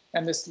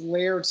and this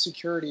layered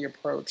security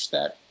approach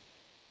that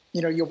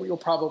you'll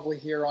probably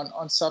hear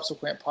on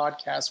subsequent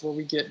podcasts where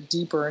we get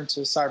deeper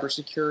into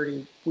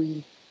cybersecurity.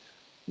 We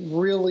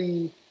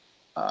really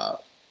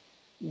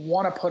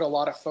want to put a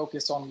lot of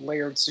focus on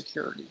layered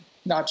security,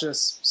 not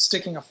just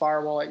sticking a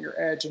firewall at your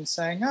edge and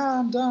saying,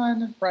 I'm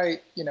done,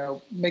 right?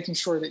 Making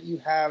sure that you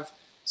have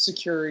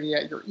security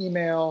at your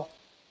email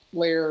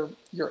layer,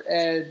 your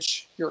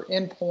edge, your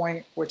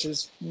endpoint, which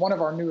is one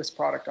of our newest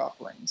product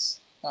offerings,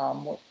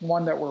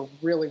 one that we're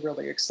really,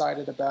 really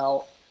excited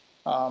about.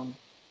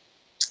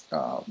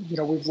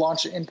 We've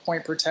launched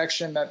endpoint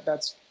protection.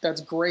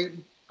 That's great.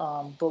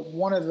 But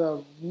one of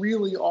the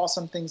really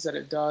awesome things that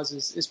it does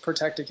is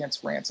protect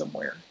against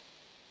ransomware.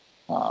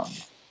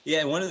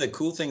 Yeah, one of the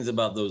cool things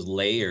about those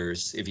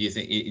layers, if you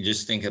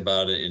just think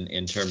about it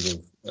in terms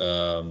of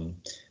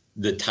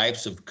the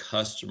types of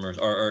customers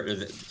or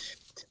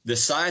the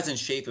size and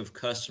shape of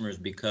customers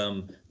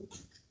become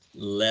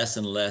less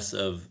and less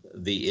of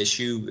the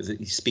issue.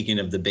 Speaking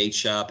of the bait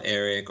shop,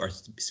 Eric, or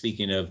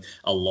speaking of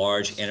a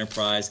large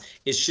enterprise,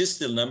 it's just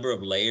the number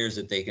of layers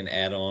that they can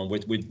add on,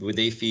 what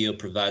they feel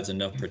provides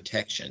enough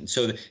protection.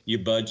 So that you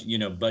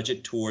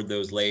budget toward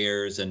those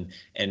layers, and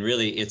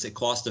really it's a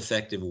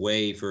cost-effective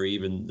way for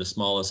even the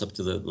smallest up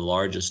to the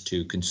largest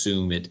to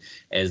consume it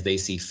as they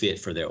see fit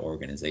for their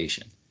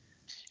organization.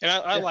 And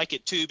I like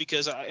it too,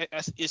 because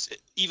it's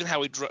even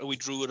how we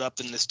drew it up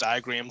in this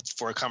diagram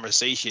for a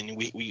conversation.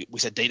 We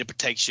said data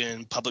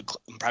protection, public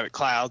and private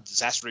cloud,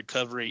 disaster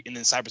recovery, and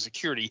then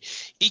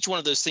cybersecurity. Each one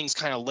of those things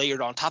kind of layered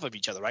on top of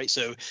each other, right?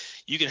 So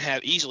you can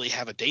easily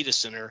have a data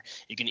center.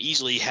 You can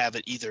easily have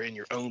it either in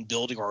your own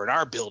building or in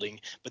our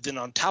building. But then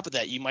on top of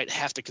that, you might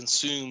have to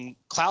consume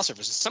cloud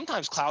services.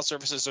 Sometimes cloud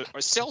services are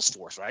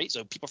Salesforce, right?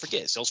 So people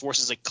forget Salesforce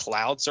is a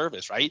cloud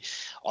service, right?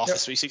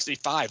 Office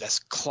 365, that's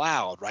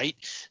cloud, right?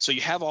 So you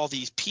have all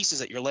these pieces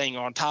that you're laying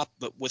on top,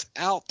 but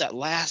without that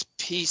last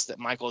piece that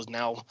Michael is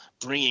now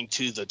bringing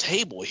to the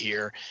table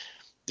here,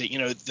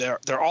 that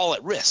they're all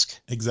at risk.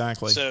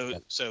 Exactly. So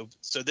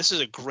this is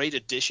a great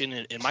addition,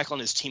 and Michael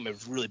and his team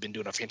have really been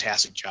doing a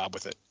fantastic job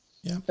with it.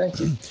 Yeah, thank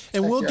you.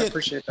 And I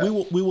appreciate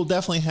that. We will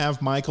definitely have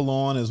Michael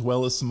on, as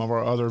well as some of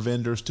our other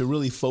vendors, to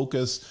really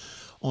focus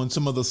on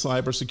some of the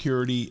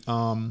cybersecurity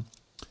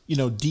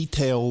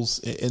details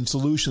and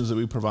solutions that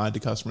we provide to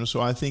customers. So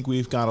I think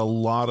we've got a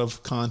lot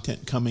of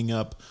content coming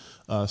up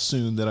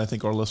soon that I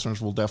think our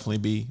listeners will definitely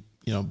be,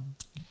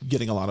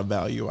 getting a lot of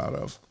value out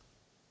of.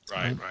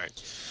 Right.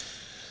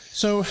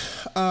 So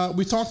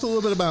we talked a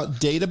little bit about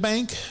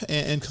DataBank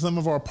and some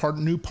of our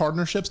new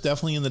partnerships,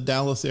 definitely in the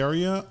Dallas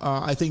area.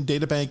 I think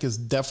DataBank is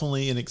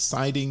definitely an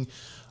exciting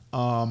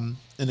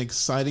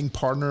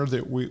partner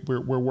that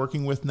we're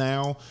working with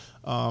now.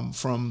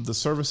 From the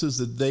services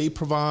that they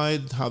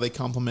provide, how they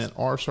complement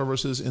our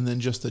services, and then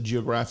just the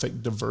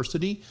geographic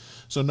diversity.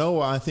 So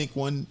Noah, I think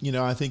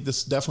I think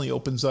this definitely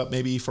opens up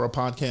maybe for a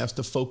podcast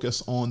to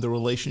focus on the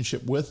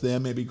relationship with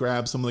them. Maybe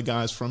grab some of the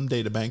guys from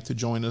DataBank to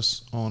join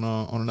us on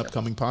an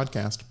upcoming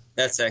podcast.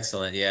 That's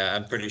excellent. Yeah,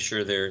 I'm pretty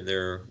sure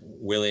they're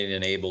willing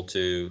and able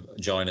to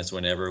join us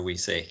whenever we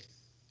say.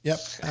 Yep,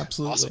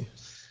 absolutely, Awesome.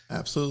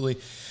 Absolutely.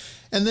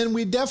 And then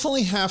we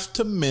definitely have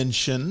to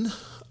mention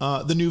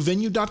the new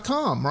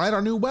venue.com, right?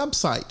 Our new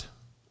website.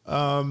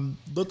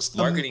 Looks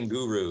marketing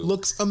guru.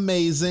 Looks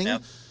amazing.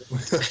 Yep.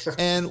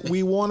 And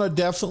we want to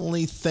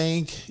definitely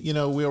thank,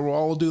 we'll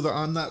all do the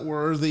I'm Not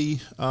Worthy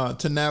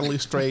to Natalie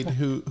Straight,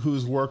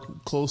 who's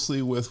worked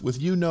closely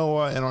with you,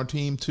 Noah, and our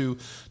team to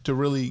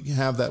really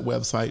have that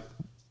website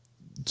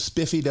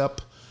spiffied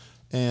up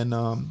and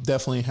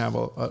definitely have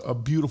a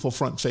beautiful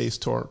front face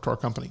to our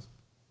company.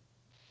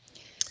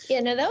 Yeah,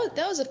 no,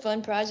 that was a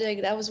fun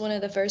project. That was one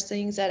of the first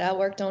things that I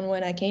worked on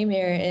when I came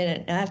here.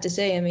 And I have to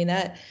say,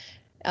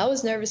 I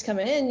was nervous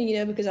coming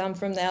in, because I'm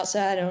from the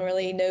outside. I don't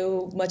really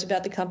know much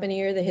about the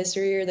company or the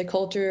history or the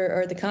culture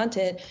or the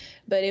content,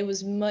 but it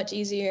was much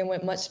easier and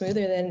went much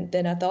smoother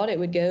than I thought it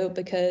would go,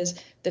 because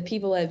the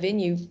people at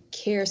Venue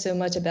care so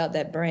much about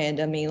that brand.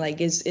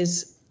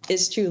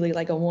 It's truly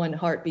like a one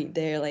heartbeat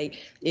there. Like,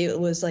 it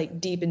was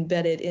like deep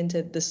embedded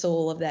into the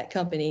soul of that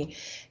company.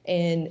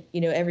 And,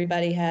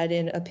 everybody had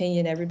an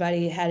opinion.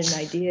 Everybody had an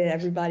idea.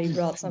 Everybody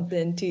brought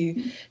something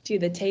to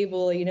the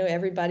table.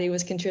 Everybody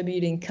was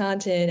contributing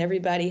content.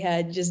 Everybody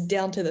had just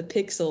down to the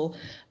pixel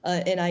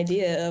an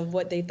idea of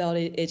what they thought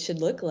it should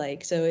look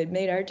like. So it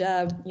made our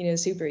job,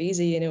 super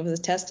easy. And it was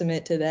a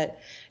testament to that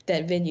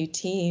Venue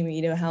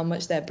team, how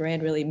much that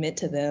brand really meant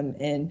to them,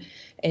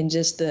 and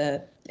just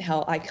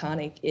how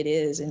iconic it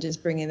is, and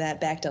just bringing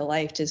that back to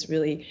life just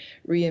really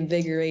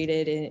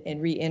reinvigorated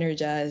and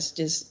re-energized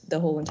just the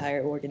whole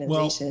entire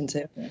organization.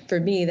 So for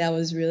me, that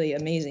was really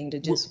amazing to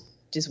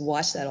just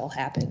watch that all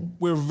happen.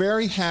 We're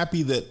very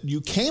happy that you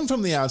came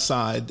from the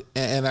outside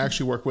and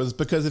actually worked with us,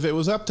 because if it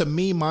was up to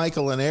me,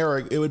 Michael, and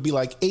Eric, it would be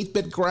like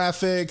 8-bit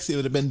graphics. It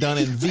would have been done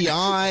in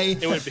VI,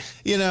 It would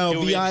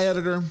be, VI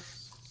editor.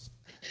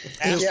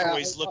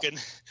 Asteroids looking.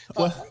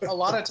 A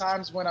lot of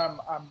times when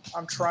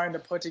I'm trying to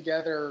put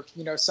together,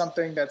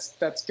 something that's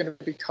going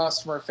to be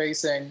customer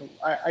facing,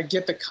 I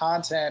get the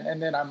content,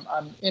 and then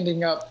I'm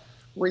ending up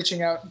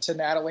reaching out to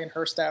Natalie and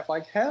her staff,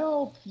 like,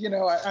 help,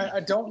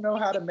 I don't know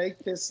how to make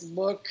this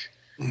look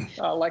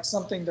like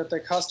something that the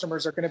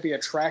customers are going to be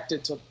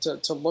attracted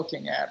to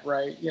looking at,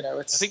 right?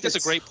 I think that's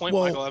a great point,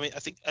 Michael. I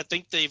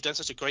think they've done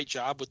such a great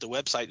job with the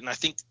website, and I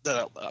think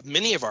that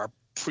many of our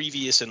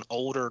previous and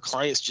older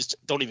clients just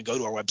don't even go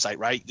to our website,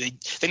 right?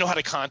 They know how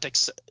to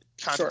contact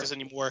us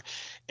anymore,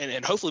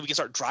 and hopefully we can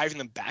start driving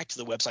them back to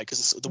the website,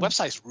 because the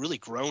website's really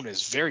grown,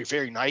 is very,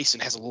 very nice,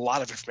 and has a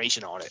lot of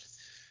information on it.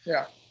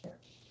 Yeah.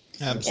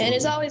 Absolutely. And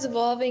it's always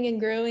evolving and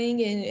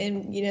growing,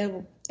 and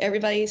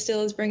everybody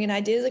still is bringing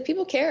ideas. Like,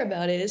 people care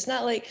about it. It's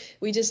not like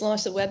we just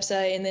launched the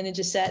website and then it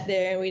just sat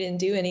there and we didn't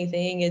do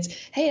anything. It's,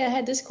 hey, I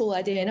had this cool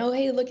idea, and oh,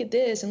 hey, look at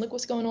this, and look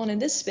what's going on in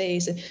this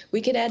space, and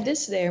we could add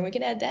this there and we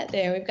could add that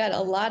there. We've got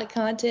a lot of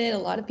content, a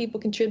lot of people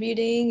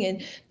contributing,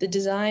 and the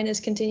design is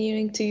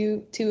continuing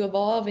to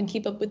evolve and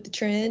keep up with the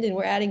trend, and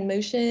we're adding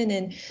motion,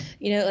 and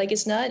like,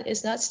 it's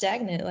not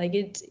stagnant. Like,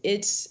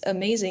 it's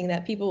amazing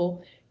that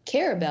people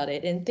care about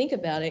it and think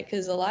about it,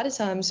 because a lot of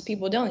times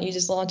people don't. You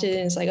just launch it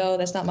and it's like, oh,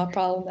 that's not my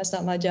problem, that's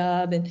not my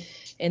job,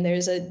 and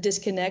there's a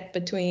disconnect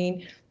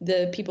between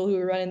the people who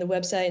are running the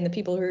website and the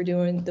people who are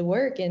doing the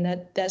work, and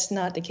that's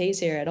not the case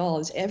here at all.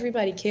 Is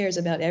everybody cares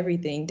about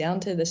everything down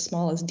to the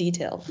smallest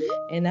detail,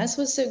 and that's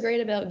what's so great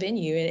about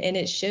Venue, and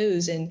it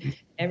shows in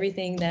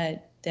everything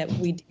that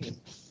we do.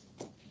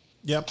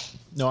 Yep.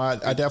 No,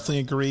 I definitely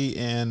agree,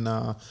 and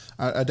I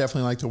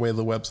definitely like the way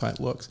the website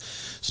looks.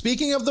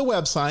 Speaking of the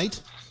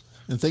website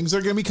and things that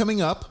are going to be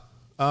coming up,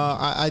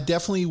 I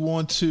definitely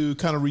want to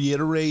kind of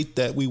reiterate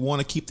that we want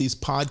to keep these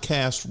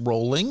podcasts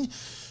rolling,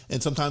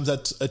 and sometimes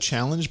that's a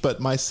challenge. But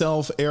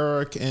myself,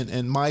 Eric,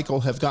 and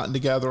Michael have gotten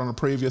together on a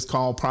previous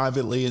call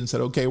privately and said,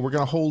 okay, we're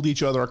going to hold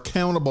each other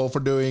accountable for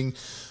doing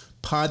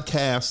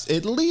podcasts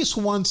at least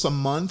once a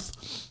month.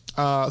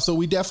 So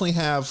we definitely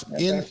have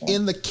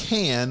in the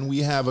can, we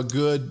have a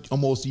good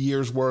almost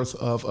year's worth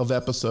of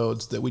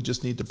episodes that we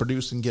just need to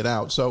produce and get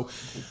out. So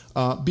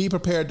be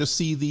prepared to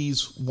see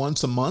these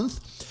once a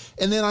month.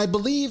 And then I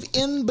believe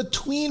in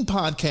between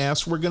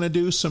podcasts, we're going to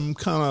do some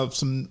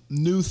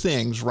new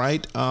things,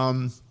 right?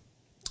 I'm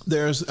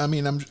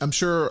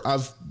sure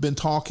I've been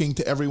talking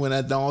to everyone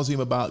ad nauseum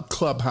about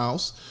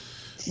Clubhouse,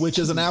 which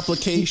is an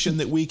application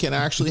that we can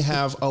actually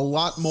have a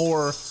lot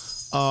more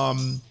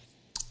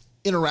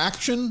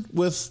interaction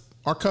with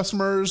our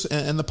customers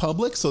and the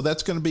public. So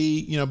that's going to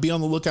be, be on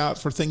the lookout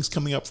for things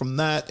coming up from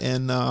that.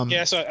 And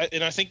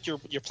I think your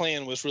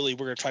plan was really,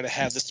 we're going to try to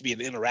have this to be an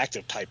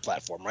interactive type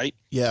platform, right?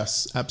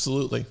 Yes,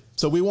 absolutely.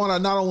 So we want to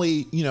not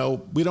only,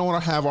 we don't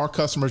want to have our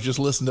customers just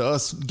listen to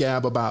us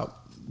gab about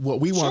what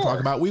we want to talk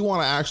about. We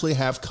want to actually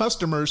have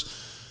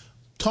customers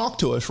talk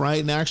to us,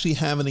 right, and actually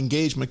have an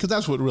engagement, because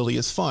that's what really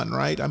is fun,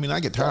 right? I mean, I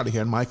get tired of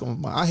hearing Michael.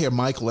 I hear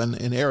Michael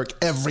and Eric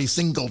every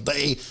single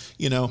day,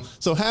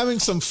 So having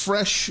some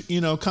fresh,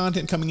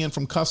 content coming in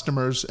from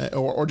customers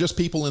or just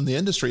people in the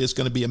industry is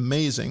going to be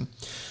amazing.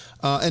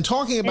 And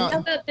talking about...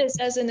 And how about this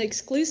as an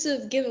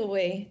exclusive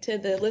giveaway to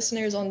the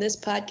listeners on this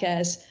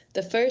podcast?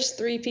 The first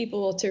 3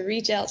 people to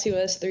reach out to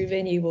us through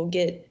Venue will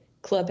get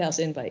Clubhouse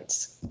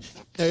invites.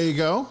 There you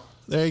go.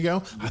 I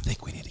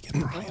think we need to get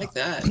Brian. I like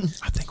that.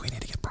 I think we need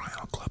to get Brian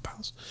on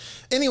Clubhouse.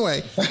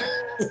 Anyway,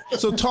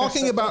 so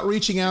talking about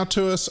reaching out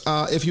to us,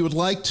 if you would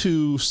like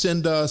to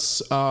send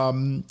us,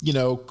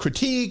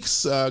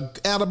 critiques,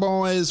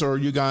 attaboys, or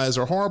you guys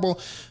are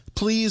horrible,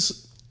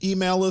 please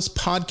email us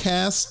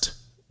podcast,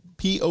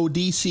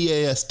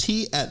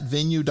 podcast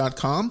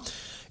 @venue.com.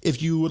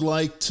 If you would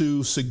like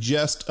to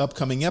suggest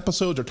upcoming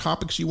episodes or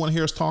topics you want to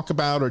hear us talk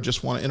about, or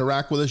just want to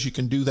interact with us, you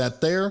can do that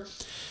there.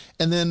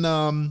 And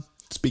then,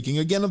 speaking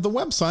again of the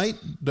website,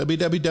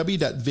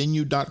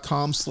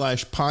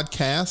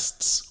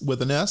 www.venue.com/podcasts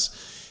with an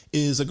S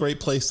is a great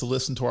place to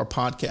listen to our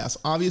podcast.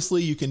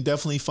 Obviously, you can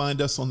definitely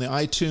find us on the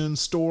iTunes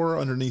store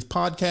underneath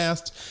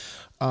podcast.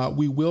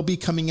 We will be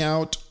coming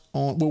out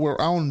we're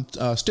on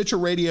Stitcher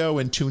Radio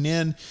and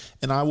TuneIn,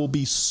 and I will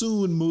be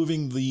soon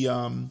moving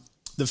the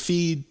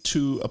feed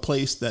to a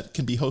place that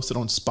can be hosted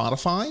on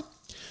Spotify.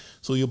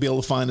 So you'll be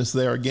able to find us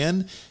there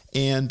again,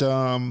 and be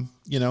on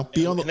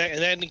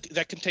the.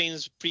 That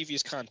contains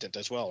previous content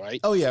as well, right?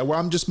 Oh yeah, where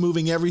I'm just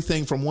moving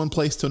everything from one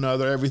place to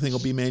another. Everything will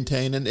be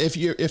maintained, and if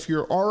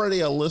you're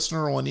already a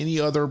listener on any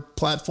other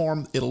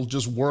platform, it'll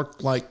just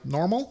work like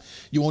normal.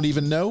 You won't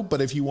even know. But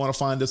if you want to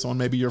find us on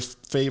maybe your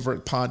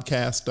favorite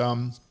podcast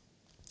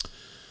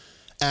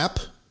app,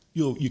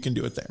 you can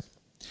do it there.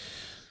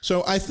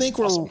 So I think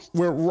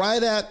we're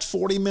right at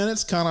 40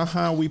 minutes, kind of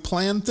how we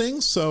plan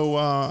things. So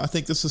I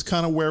think this is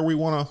kind of where we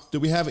want to.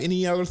 Do we have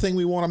any other thing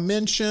we want to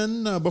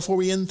mention before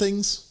we end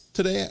things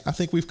today? I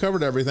think we've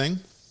covered everything.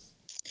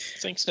 I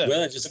think so.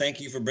 Well, just thank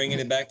you for bringing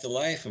it back to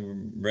life.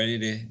 I'm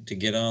ready to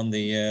get on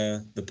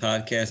the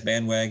podcast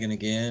bandwagon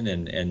again,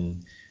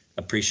 and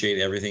appreciate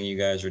everything you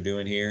guys are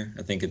doing here.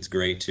 I think it's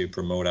great to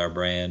promote our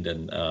brand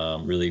and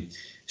really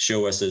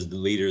show us as the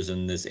leaders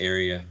in this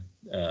area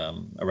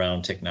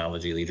around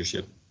technology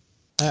leadership.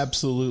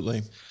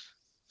 Absolutely.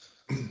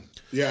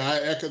 Yeah, I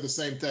echo the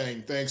same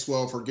thing. Thanks,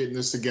 Will, for getting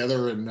this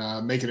together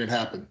and making it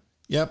happen.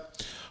 Yep.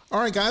 All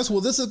right, guys.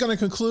 Well, this is going to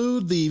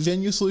conclude the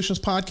Venue Solutions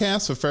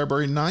podcast for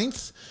February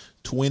 9th,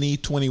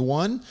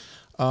 2021. Be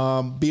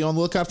on the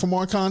lookout for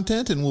more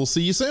content, and we'll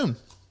see you soon.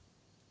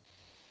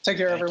 Take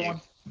care,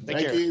 everyone.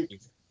 Thank you.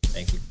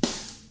 Thank you.